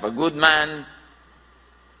steps of a good man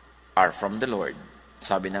are from the Lord.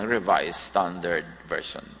 Sabi ng Revised Standard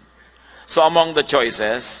Version. So among the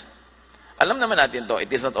choices, alam naman natin to,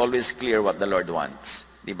 it is not always clear what the Lord wants.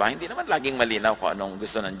 Diba? Hindi naman laging malinaw kung anong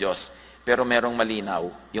gusto ng Diyos. Pero merong malinaw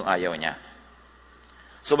yung ayaw niya.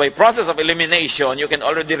 So by process of elimination, you can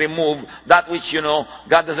already remove that which you know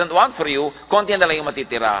God doesn't want for you. Konti na lang yung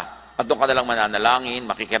matitira. At doon ka na lang mananalangin,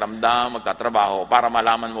 makikiramdam, magtatrabaho para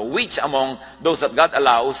malaman mo which among those that God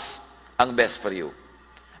allows ang best for you.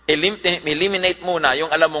 Eliminate muna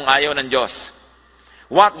yung alam mong ayaw ng Diyos.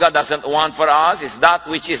 What God doesn't want for us is that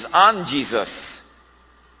which is on Jesus.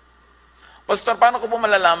 Pastor, paano ko po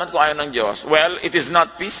malalaman kung ayaw ng Diyos? Well, it is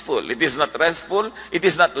not peaceful, it is not restful, it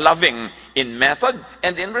is not loving in method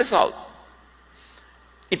and in result.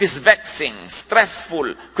 It is vexing,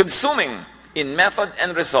 stressful, consuming in method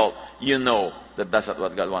and result. You know that that's not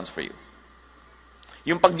what God wants for you.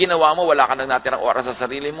 Yung pag ginawa mo, wala ka nang natirang oras sa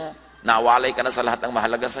sarili mo, nawalay ka na sa lahat ng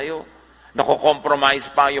mahalaga sa iyo,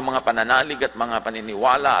 nako-compromise pa yung mga pananalig at mga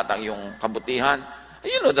paniniwala at ang iyong kabutihan.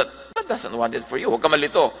 You know that God doesn't want it for you. Huwag ka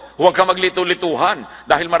malito. Huwag ka maglito-lituhan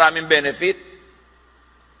dahil maraming benefit.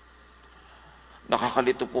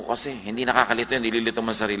 Nakakalito po kasi. Hindi nakakalito yung nililito mo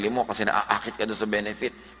sa sarili mo kasi naaakit ka doon sa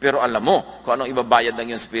benefit. Pero alam mo kung anong ibabayad ng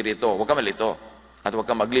iyong spirito. Huwag ka malito. At huwag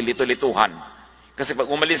ka maglilito-lituhan. Kasi pag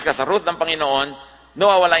umalis ka sa root ng Panginoon,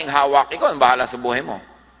 nawawala yung hawak. Ikaw ang bahala sa buhay mo.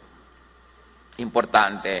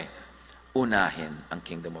 Importante, unahin ang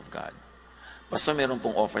kingdom of God. Basta meron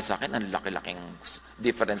pong offer sa akin, ang laki-laking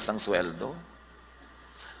difference ng sweldo.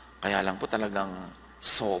 Kaya lang po talagang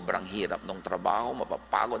sobrang hirap ng trabaho,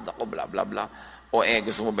 mapapagod ako, bla bla bla. O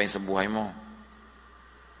gusto mo ba yun sa buhay mo?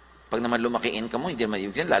 Pag naman lumaki income mo, hindi naman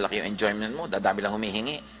yun, lalaki yung enjoyment mo, dadami lang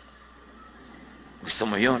humihingi. Gusto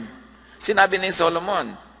mo yun. Sinabi ni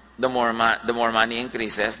Solomon, the more money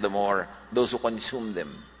increases, the more those who consume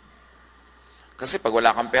them. Kasi pag wala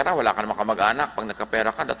kang pera, wala ka naman kamag-anak. Pag nagkapera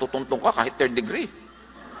ka, natutuntong ka kahit 3rd degree.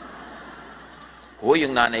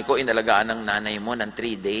 Yung nanay ko, inalagaan ng nanay mo ng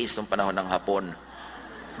 3 days nung panahon ng hapon.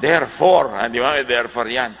 Therefore, di ba? Therefore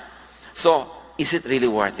yan. So, is it really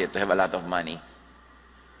worth it to have a lot of money?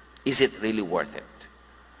 Is it really worth it?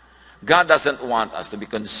 God doesn't want us to be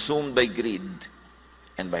consumed by greed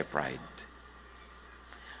and by pride.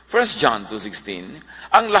 1 John 2:16,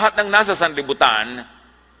 ang lahat ng nasa sanlibutan,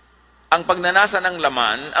 ang pagnanasa ng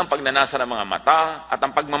laman, ang pagnanasa ng mga mata, at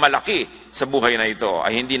ang pagmamalaki sa buhay na ito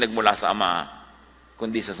ay hindi nagmula sa Ama,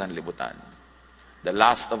 kundi sa sanlibutan. The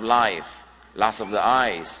lust of life, lust of the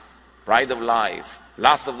eyes, pride of life,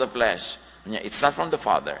 lust of the flesh, it's not from the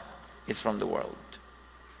Father, it's from the world.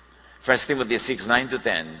 1 Timothy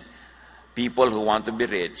 6:9-10, people who want to be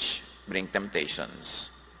rich bring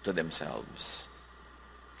temptations to themselves.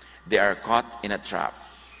 They are caught in a trap.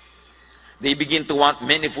 They begin to want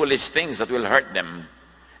many foolish things that will hurt them.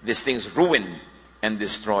 These things ruin and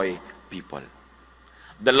destroy people.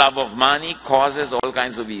 The love of money causes all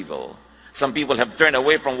kinds of evil. Some people have turned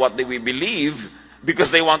away from what they believe because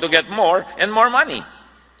they want to get more and more money.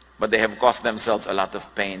 But they have caused themselves a lot of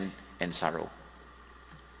pain and sorrow.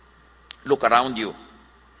 Look around you,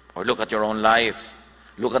 or look at your own life.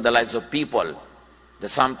 Look at the lives of people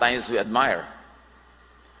that sometimes we admire.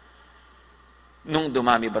 Nung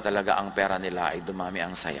dumami ba talaga ang pera nila ay dumami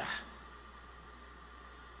ang saya?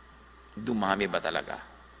 Dumami ba talaga?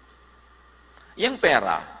 Yung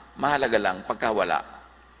pera, mahalaga lang pagkawala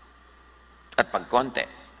at pagkonte.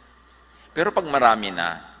 Pero pag marami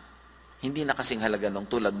na, hindi na kasing halaga nung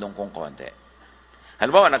tulad nung kung konti.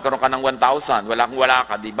 Halimbawa, nagkaroon ka ng 1,000, wala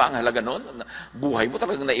ka, di ba? Ang halaga nun, buhay mo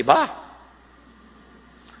talagang naiba.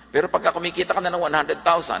 Pero pagka kumikita ka na ng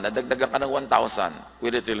 100,000, nadagdagan ka ng 1,000,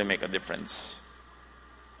 will it really make a difference?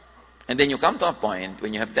 And then you come to a point,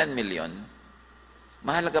 when you have 10 million,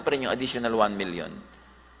 mahalaga pa rin yung additional 1 million.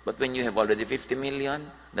 But when you have already 50 million,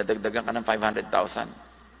 nadagdagan ka ng 500,000,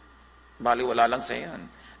 bali wala lang sa yan.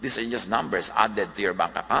 These are just numbers added to your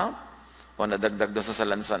bank account, o nadagdag doon sa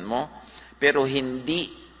salansan mo, pero hindi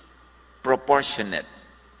proportionate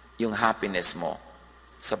yung happiness mo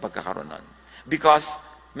sa pagkakaroon nun. Because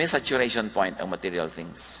may saturation point ang material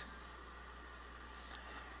things.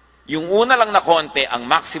 Yung una lang na konti, ang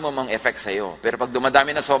maximum ang effect sa'yo. Pero pag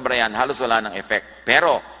dumadami na sobra yan, halos wala ng effect.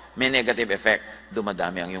 Pero may negative effect,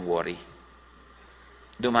 dumadami ang yung worry.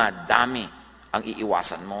 Dumadami ang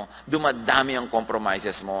iiwasan mo. Dumadami ang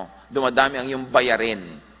compromises mo. Dumadami ang yung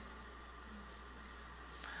bayarin.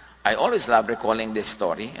 I always love recalling this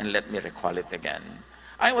story, and let me recall it again.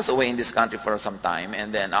 I was away in this country for some time,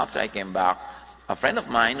 and then after I came back, a friend of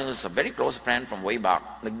mine, who's a very close friend from way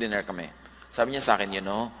back, nag-dinner kami. Sabi niya sa akin, you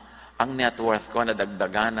know, ang net worth ko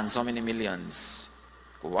nadagdagan ng so many millions.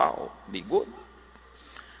 Wow, be good.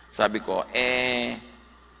 Sabi ko,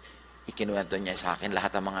 ikinuwento niya sa akin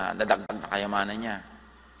lahat ng mga nadagdag na kayamanan niya.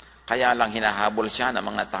 Kaya lang hinahabol siya ng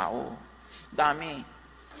mga tao. Dami.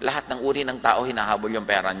 Lahat ng uri ng tao, hinahabol yung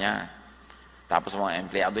pera niya. Tapos mga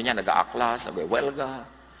empleyado niya, nag-aaklas, nag-welga.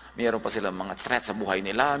 Mayroon pa silang mga threat sa buhay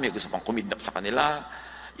nila, may gusto pang kumidnap sa kanila.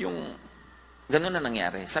 Yung, ganun na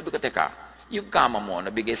nangyari. Sabi ko, teka, yung kama mo,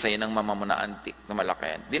 nabigay sa'yo ng mama mo na antik, na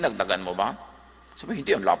malaki, dinagdagan mo ba? Sabi, hindi,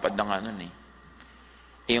 ang lapad na nga nun eh.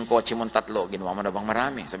 Yung kotse mong 3, ginawa mo na bang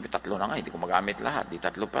marami? Sabi, 3 na nga, hindi ko magamit lahat, di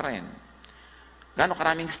 3 pa rin. Gano'ng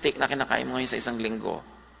karaming steak na kinakain mo ngayon sa isang linggo?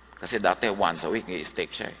 Kasi dati, once a week, may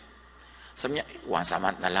steak siya eh. Sabi niya, once a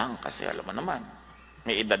month na lang, kasi alam mo naman,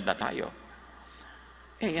 may edad na tayo.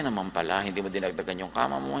 Yan naman pala, hindi mo dinagdagan yung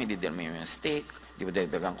kama mo, hindi din mo yung steak, hindi mo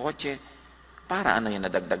dinagdagan kotse. Para ano yung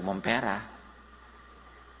nadagdag mong pera?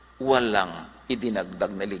 Walang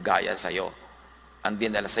idinagdag na ligaya sa'yo. Ang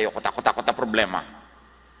dinala sa'yo, kutakot-takot na problema.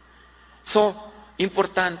 So,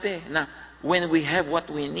 importante na when we have what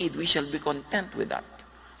we need, we shall be content with that.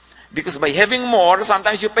 Because by having more,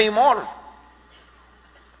 sometimes you pay more.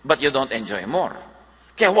 But you don't enjoy more.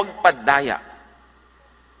 Kaya huwag padaya.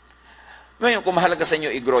 Ngayon, kung mahalaga sa inyo,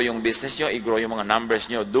 i-grow yung business nyo, i-grow yung mga numbers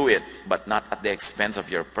nyo, do it. But not at the expense of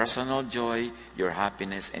your personal joy, your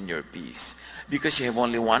happiness, and your peace. Because you have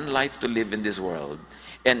only one life to live in this world.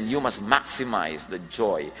 And you must maximize the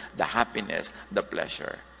joy, the happiness, the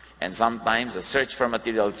pleasure. And sometimes, the search for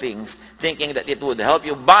material things, thinking that it would help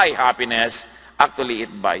you buy happiness, actually, it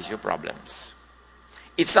buys you problems.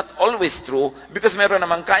 It's not always true because meron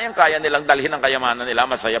namang kayang-kaya nilang dalhin ang kayamanan nila,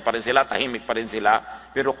 masaya pa rin sila, tahimik pa rin sila,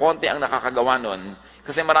 pero konti ang nakakagawa nun.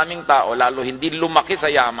 Kasi maraming tao, lalo hindi lumaki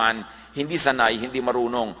sa yaman, hindi sanay, hindi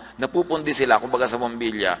marunong, napupundi sila, kumbaga sa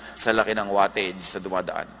bombilya, sa laki ng wattage sa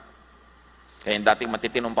dumadaan. Kaya yung dating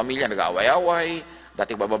matitinong pamilya, nag-aaway-away,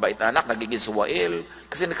 dating bababait na anak, nagiging suwail,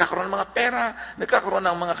 kasi nagkakaroon ng mga pera, nagkakaroon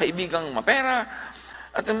ng mga kaibigang mapera,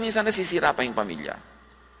 at minsan nasisira pa yung pamilya.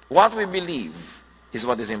 What we believe is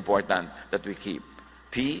what is important that we keep.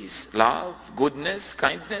 Peace, love, goodness,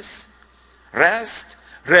 kindness, rest,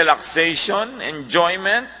 relaxation,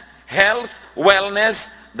 enjoyment, Health, wellness,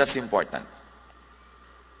 that's important.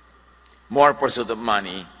 More pursuit of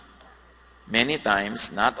money, many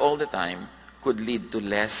times, not all the time, could lead to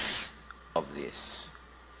less of this.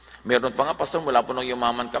 Meron pa nga, Pastor, mula po nung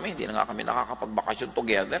yumaman kami, hindi na nga kami nakakapagbakasyon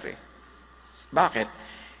together eh. Bakit?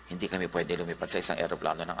 Hindi kami pwede lumipad sa isang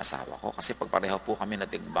eroplano ng asawa ko kasi pag pareho po kami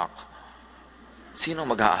natigbak, sino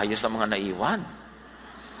mag-aayos ng mga naiwan?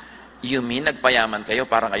 You mean, nagpayaman kayo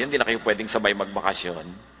para ngayon, hindi na kayo pwedeng sabay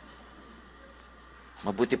magbakasyon?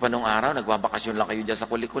 Mabuti pa nung araw, nagbabakasyon lang kayo dyan sa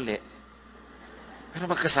kuli-kuli. Pero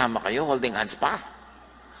magkasama kayo, holding hands pa.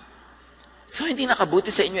 So, hindi nakabuti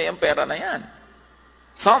sa inyo yung pera na yan.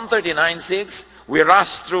 Psalm 39:6, we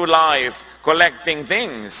rush through life collecting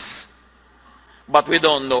things, but we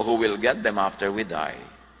don't know who will get them after we die.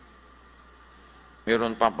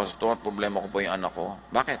 Meron pa, Pastor, problema ko po yung anak ko.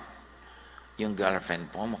 Bakit? Yung girlfriend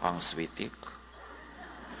po mukhang sweetik.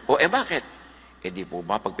 O, bakit? Di po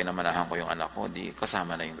ba, pag pinamanahan ko yung anak ko, di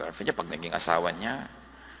kasama na yung girlfriend niya. Pag naging asawa niya,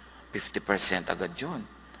 50% agad yun.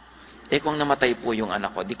 Kung namatay po yung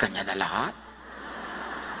anak ko, di kanya na lahat?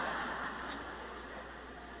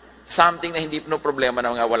 Something na hindi no problema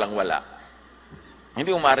ng mga walang-wala. Hindi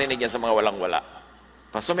mo marinig yan sa mga walang-wala.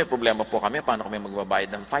 Paso may problema po kami, paano kami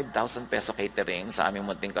magbabayad ng 5,000 peso catering sa aming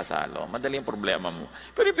munting kasalo? Madali yung problema mo.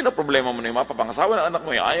 Pero yung pinoproblema mo na yung mapapangasawa ng anak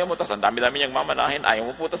mo, ayaw mo, tas ang dami-dami niyang mamanahin,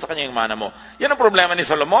 ayaw mo putas sa kanya yung mana mo. Yan ang problema ni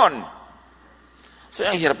Solomon. So,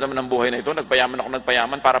 ang hirap naman ng buhay na ito. Nagpayaman ako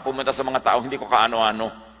para pumunta sa mga tao, hindi ko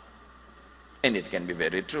kaano-ano. And it can be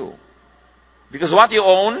very true. Because what you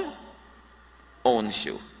own, owns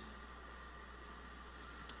you.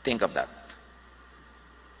 Think of that.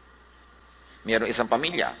 Mayroong isang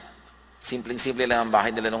pamilya. Simpleng-simple lang ang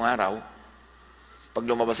bahay nila nung araw. Pag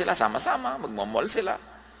lumabas sila, sama-sama, magmamall sila.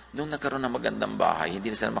 Nung nagkaroon ng magandang bahay,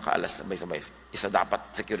 hindi na sila makaalas sabay-sabay. Isa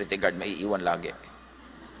dapat security guard maiiwan lagi.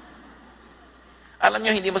 Alam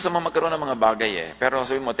nyo, hindi masama magkaroon ng mga bagay eh. Pero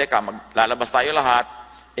sabihin mo, teka, lalabas tayo lahat.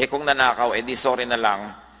 Kung nanakaw, di sorry na lang.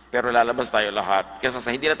 Pero lalabas tayo lahat. Kasi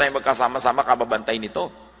sa hindi na tayo magkasama-sama, kababantay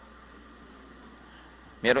nito.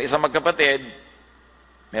 Merong isang magkapatid,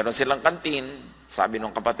 meron silang kantin. Sabi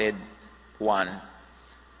nung kapatid, Juan,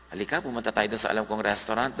 halika, pumunta tayo doon sa alam kong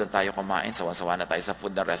restaurant. Doon tayo kumain. Sawa-sawa na tayo sa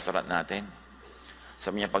food ng restaurant natin.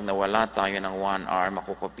 Sabi niya, pag nawala tayo ng 1 hour,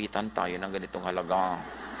 makukupitan tayo ng ganitong halagang.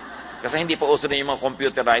 Kasi hindi pa uso na yung mga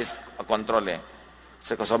computerized control eh.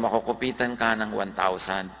 So makukupitan ka ng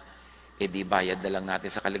 1,000, di bayad na lang natin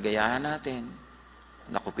sa kaligayahan natin.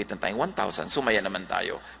 Nakupitan tayong 1,000, sumaya naman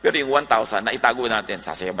tayo. Pero yung 1,000 na itago natin,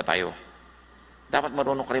 sasaya ba tayo? Dapat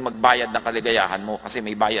marunong ka rin magbayad ng kaligayahan mo kasi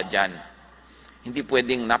may bayad dyan. Hindi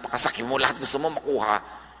pwedeng napakasakit mo, lahat gusto mo makuha.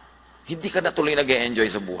 Hindi ka na tuloy nag-e-enjoy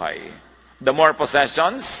sa buhay. The more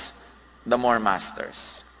possessions, the more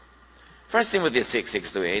masters. 1 Timothy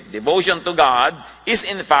 6:6-8, devotion to God is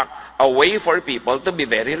in fact a way for people to be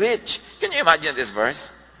very rich. Can you imagine this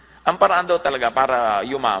verse? Ang paraan daw talaga para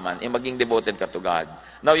yumaman, maging devoted ka to God.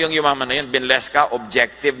 Now, yung yumaman na yun, binless ka,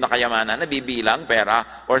 objective na kayamanan, nabibilang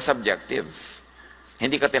pera, or subjective.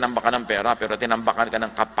 Hindi ka tinambakan ng pera, pero tinambakan ka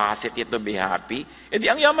ng capacity to be happy. Di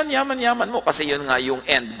ang yaman mo, kasi yun nga yung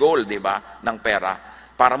end goal, di ba, ng pera,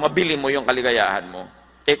 para mabili mo yung kaligayahan mo.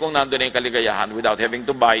 Kung nandun na yung kaligayahan, without having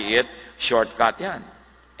to buy it, shortcut yan.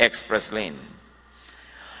 Express lane.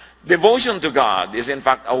 Devotion to God is in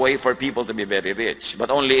fact a way for people to be very rich,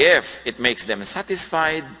 but only if it makes them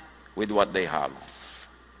satisfied with what they have.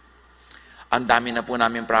 Ang dami na po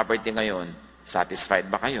namin property ngayon, satisfied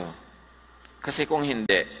ba kayo? Kasi kung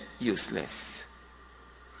hindi, useless.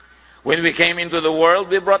 When we came into the world,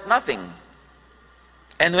 we brought nothing.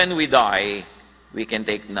 And when we die, we can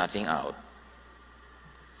take nothing out.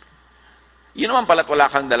 Yun naman pala't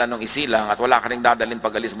wala kang dala ng isilang at wala ka rin dadalhin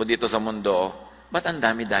pag-alis mo dito sa mundo, ba't ang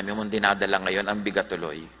dami-dami mong dinadala ngayon ang bigat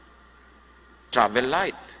tuloy? Travel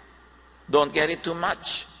light. Don't carry too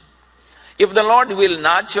much. If the Lord will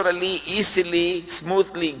naturally, easily,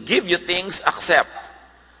 smoothly give you things, accept.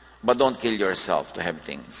 But don't kill yourself to have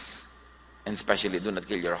things. And especially do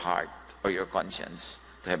not kill your heart or your conscience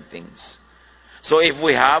to have things. So if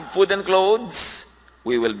we have food and clothes,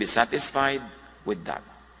 we will be satisfied with that.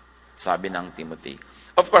 Sabi ng Timothy.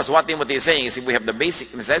 Of course, what Timothy is saying is if we have the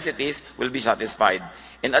basic necessities, we'll be satisfied.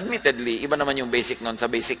 And admittedly, iba naman yung basic nun sa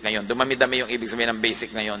basic ngayon. Dumami-dami yung ibig sabihin ng basic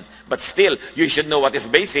ngayon. But still, you should know what is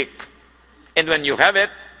basic. And when you have it,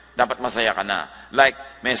 dapat masaya ka na. Like,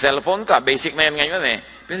 may cellphone ka, basic na yan ngayon eh.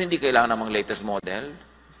 Pero hindi kailangan namang latest model.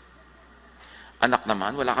 Anak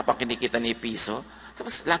naman, wala ka pang kinikita ni piso.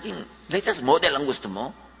 Tapos laging latest model ang gusto mo.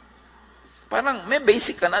 Parang may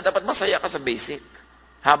basic ka na, dapat masaya ka sa basic.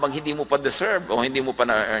 Habang hindi mo pa deserve o hindi mo pa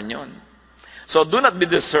na-earn yun. So do not be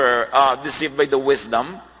deceived by the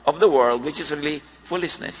wisdom of the world, which is really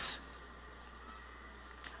foolishness.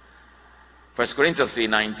 1 Corinthians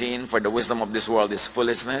 3:19, for the wisdom of this world is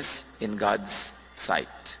foolishness in God's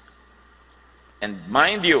sight. And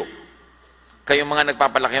mind you, kayong mga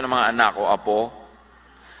nagpapalaki ng mga anak o apo,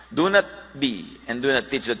 do not be and do not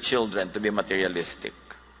teach the children to be materialistic,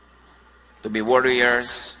 to be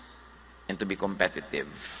warriors, and to be competitive.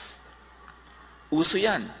 Uso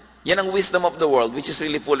yan. Yan ang wisdom of the world, which is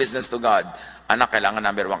really foolishness to God. Anak, kailangan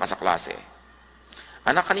number 1 ka sa klase.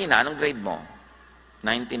 Anak, kanina, anong grade mo?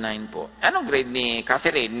 99 po. Anong grade ni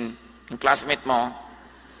Catherine, yung classmate mo?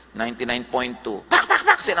 99.2. Pak, pak,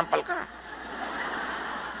 pak, sinampal ka.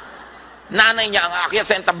 Nanay niya ang aakyat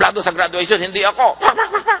sa entablado sa graduation, hindi ako. Pak, pak,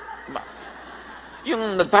 pak, pak.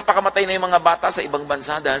 Yung nagpapakamatay na yung mga bata sa ibang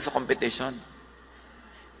bansa dahil sa competition.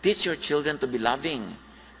 Teach your children to be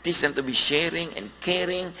loving. Teach them to be sharing and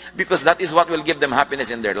caring, because that is what will give them happiness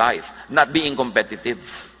in their life, not being competitive.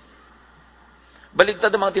 Baligtad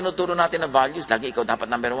ang mga tinuturo natin na values. Lagi ikaw dapat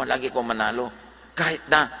number 1, lagi ikaw manalo. Kahit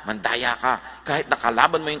na mandaya ka, kahit na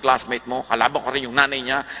kalaban mo yung classmate mo, kalaban ko rin yung nanay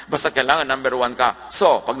niya, basta kailangan number 1 ka.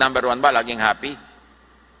 So, pag number 1 ba, laging happy?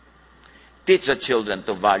 Teach the children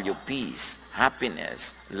to value peace,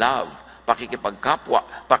 happiness, love,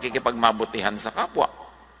 pakikipagkapwa, pakikipagmabutihan sa kapwa.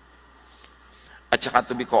 At saka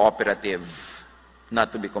to be cooperative,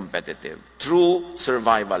 not to be competitive. True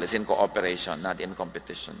survival is in cooperation, not in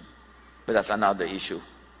competition. But that's another issue.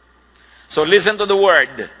 So listen to the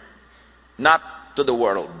word, not to the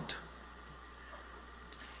world.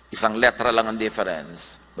 Isang letra lang ang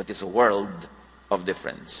difference, but it's a world of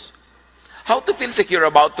difference. How to feel secure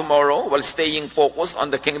about tomorrow while staying focused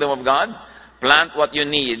on the kingdom of God? Plant what you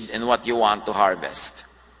need and what you want to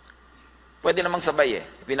harvest. Pwede namang sabay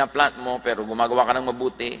Pinaplant mo, pero gumagawa ka ng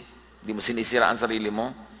mabuti. Hindi mo sinisira ang sarili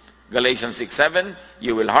mo. Galatians 6:7,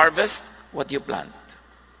 you will harvest what you plant.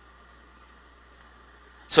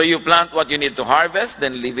 So you plant what you need to harvest,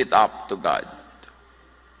 then leave it up to God.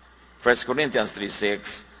 1 Corinthians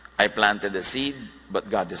 3:6, I planted the seed, but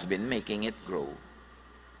God has been making it grow.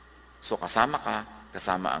 So kasama ka,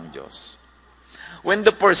 kasama ang Diyos. When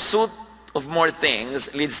the pursuit of more things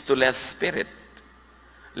leads to less spirit,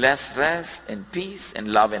 less rest and peace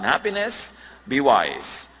and love and happiness, be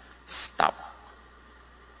wise. Stop.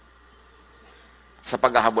 Sa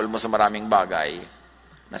paghahabol mo sa maraming bagay,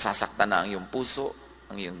 nasasaktan na ang iyong puso,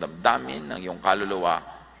 ang iyong damdamin, ang iyong kaluluwa,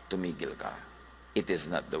 tumigil ka. It is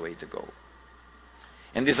not the way to go.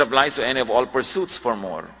 And this applies to any of all pursuits for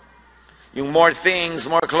more. Yung more things,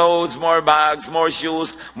 more clothes, more bags, more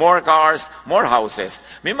shoes, more cars, more houses.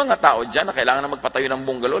 May mga tao dyan na kailangan na magpatayo ng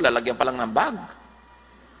bungalow, lalagyan pa lang ng bag.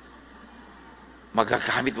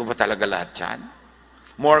 Magagamit mo ba talaga lahat yan?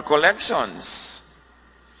 More collections.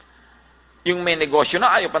 Yung may negosyo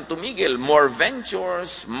na ayaw pang tumigil. More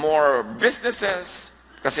ventures, more businesses.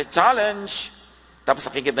 Kasi challenge. Tapos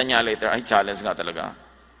nakikita niya later, ay challenge nga talaga.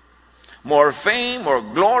 More fame, more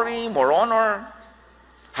glory, more honor.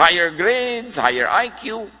 Higher grades, higher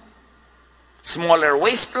IQ. Smaller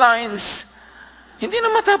waistlines. Hindi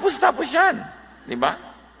na matapos-tapos yan. Di ba?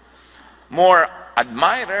 More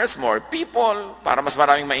admirers, more people, para mas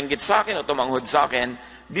maraming mainggit sa akin o tumanghod sa akin.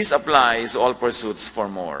 This applies to all pursuits for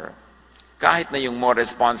more. Kahit na yung more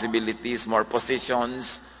responsibilities, more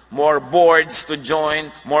positions, more boards to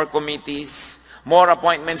join, more committees, more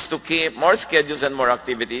appointments to keep, more schedules and more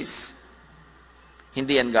activities,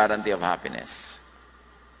 hindi yan guarantee of happiness.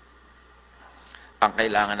 Ang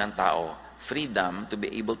kailangan ng tao, freedom to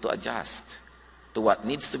be able to adjust to what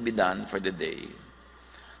needs to be done for the day.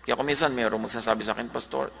 Kaya kung minsan mayroong magsasabi sa akin,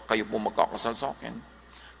 Pastor, kayo po magkakasal sa akin.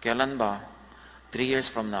 Kailan ba? 3 years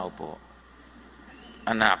from now po.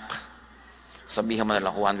 Anak, sabihan mo na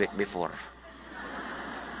lang 1 week before.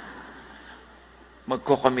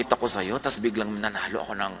 Magko-commit ako sa iyo, tapos biglang nanalo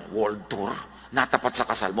ako ng world tour, natapat sa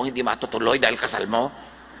kasal mo, hindi matutuloy dahil kasal mo.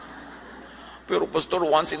 Pero Pastor,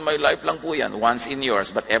 once in my life lang po yan. Once in yours,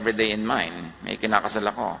 but every day in mine. May kinakasal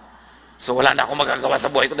ako. So wala na akong magagawa sa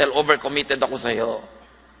buhay ko dahil overcommitted ako sa iyo.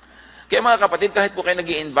 Kaya mga kapatid, kahit po kayo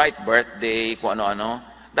nag-i-invite, birthday, kung ano-ano,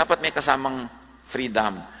 dapat may kasamang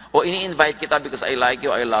freedom. O ini-invite kita because I like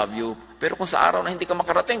you, I love you. Pero kung sa araw na hindi ka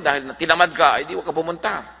makarating dahil tinamad ka, di huwag ka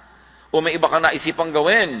pumunta. O may iba kang naisipang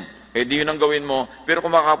gawin, di yun ang gawin mo. Pero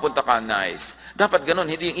kung makakapunta ka, nice. Dapat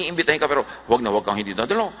ganun, hindi iimbitahin ka, pero huwag kang hindi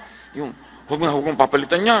dadalo. Yung, huwag mong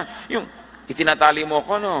papalitan niya. Yung, itinatali mo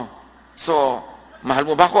ako, no? So, mahal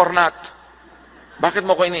mo ba ako or not? Bakit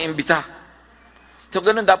mo ko iniimbita? So,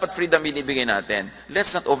 ganun dapat freedom binibigay natin.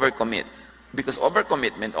 Let's not overcommit. Because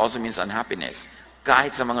overcommitment also means unhappiness.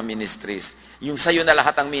 Kahit sa mga ministries. Yung sa'yo na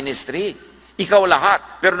lahat ang ministry. ikaw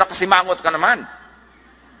lahat, pero nakasimangot ka naman.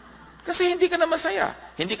 Kasi hindi ka na masaya,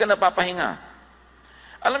 hindi ka napapahinga.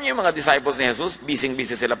 Alam niyo yung mga disciples ni Jesus,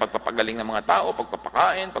 busy-busy sila pagpapagaling ng mga tao,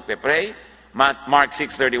 pagpapakain, pagpe-pray. Mark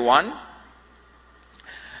 6:31.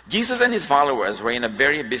 Jesus and his followers were in a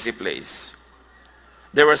very busy place.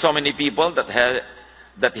 There were so many people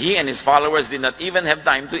that he and his followers did not even have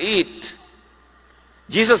time to eat.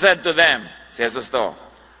 Jesus said to them, si Jesus to,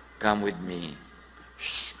 come with me.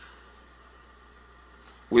 Shh.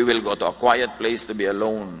 We will go to a quiet place to be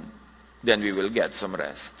alone. Then we will get some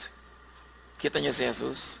rest. Kita niyo si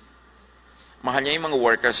Jesus? Mahal niya yung mga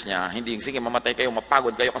workers niya. Hindi, sige, mamatay kayo,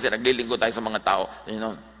 mapagod kayo kasi naglilingkod tayo sa mga tao.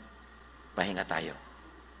 Pahinga tayo.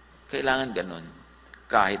 Kailangan ganun.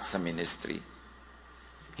 Kahit sa ministry.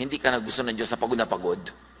 Hindi ka na gusto ng Diyos na pagod.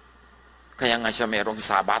 Kaya nga siya merong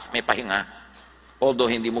Sabbath, may pahinga. Although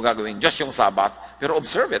hindi mo gagawin just yung Sabbath, pero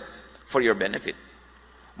observe it for your benefit.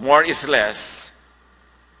 More is less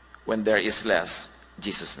when there is less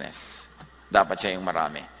Jesusness. Dapat siya yung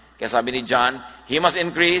marami. Kaya sabi ni John, He must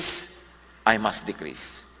increase, I must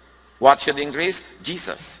decrease. What should increase?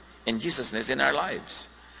 Jesus. And Jesusness in our lives.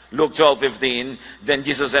 Luke 12:15, then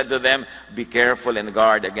Jesus said to them, be careful and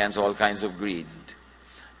guard against all kinds of greed.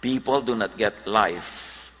 People do not get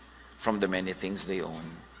life from the many things they own.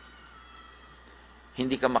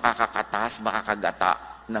 Hindi ka makakakatas,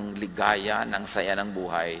 makakagata ng ligaya, ng saya ng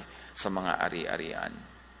buhay sa mga ari-arian.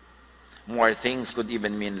 More things could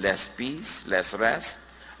even mean less peace, less rest,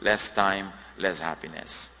 less time, less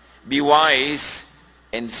happiness. Be wise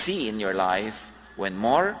and see in your life when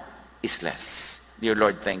more is less. Dear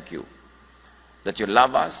Lord, thank you that you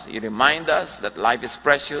love us. You remind us that life is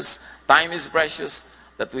precious, time is precious,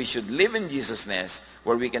 that we should live in Jesusness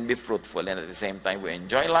where we can be fruitful and at the same time we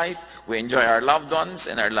enjoy life, we enjoy our loved ones,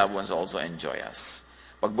 and our loved ones also enjoy us.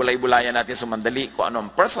 Pagbulay-bulayan natin sumandali kung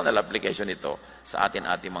anong personal application nito sa ating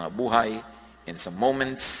mga buhay in some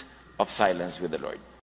moments of silence with the Lord.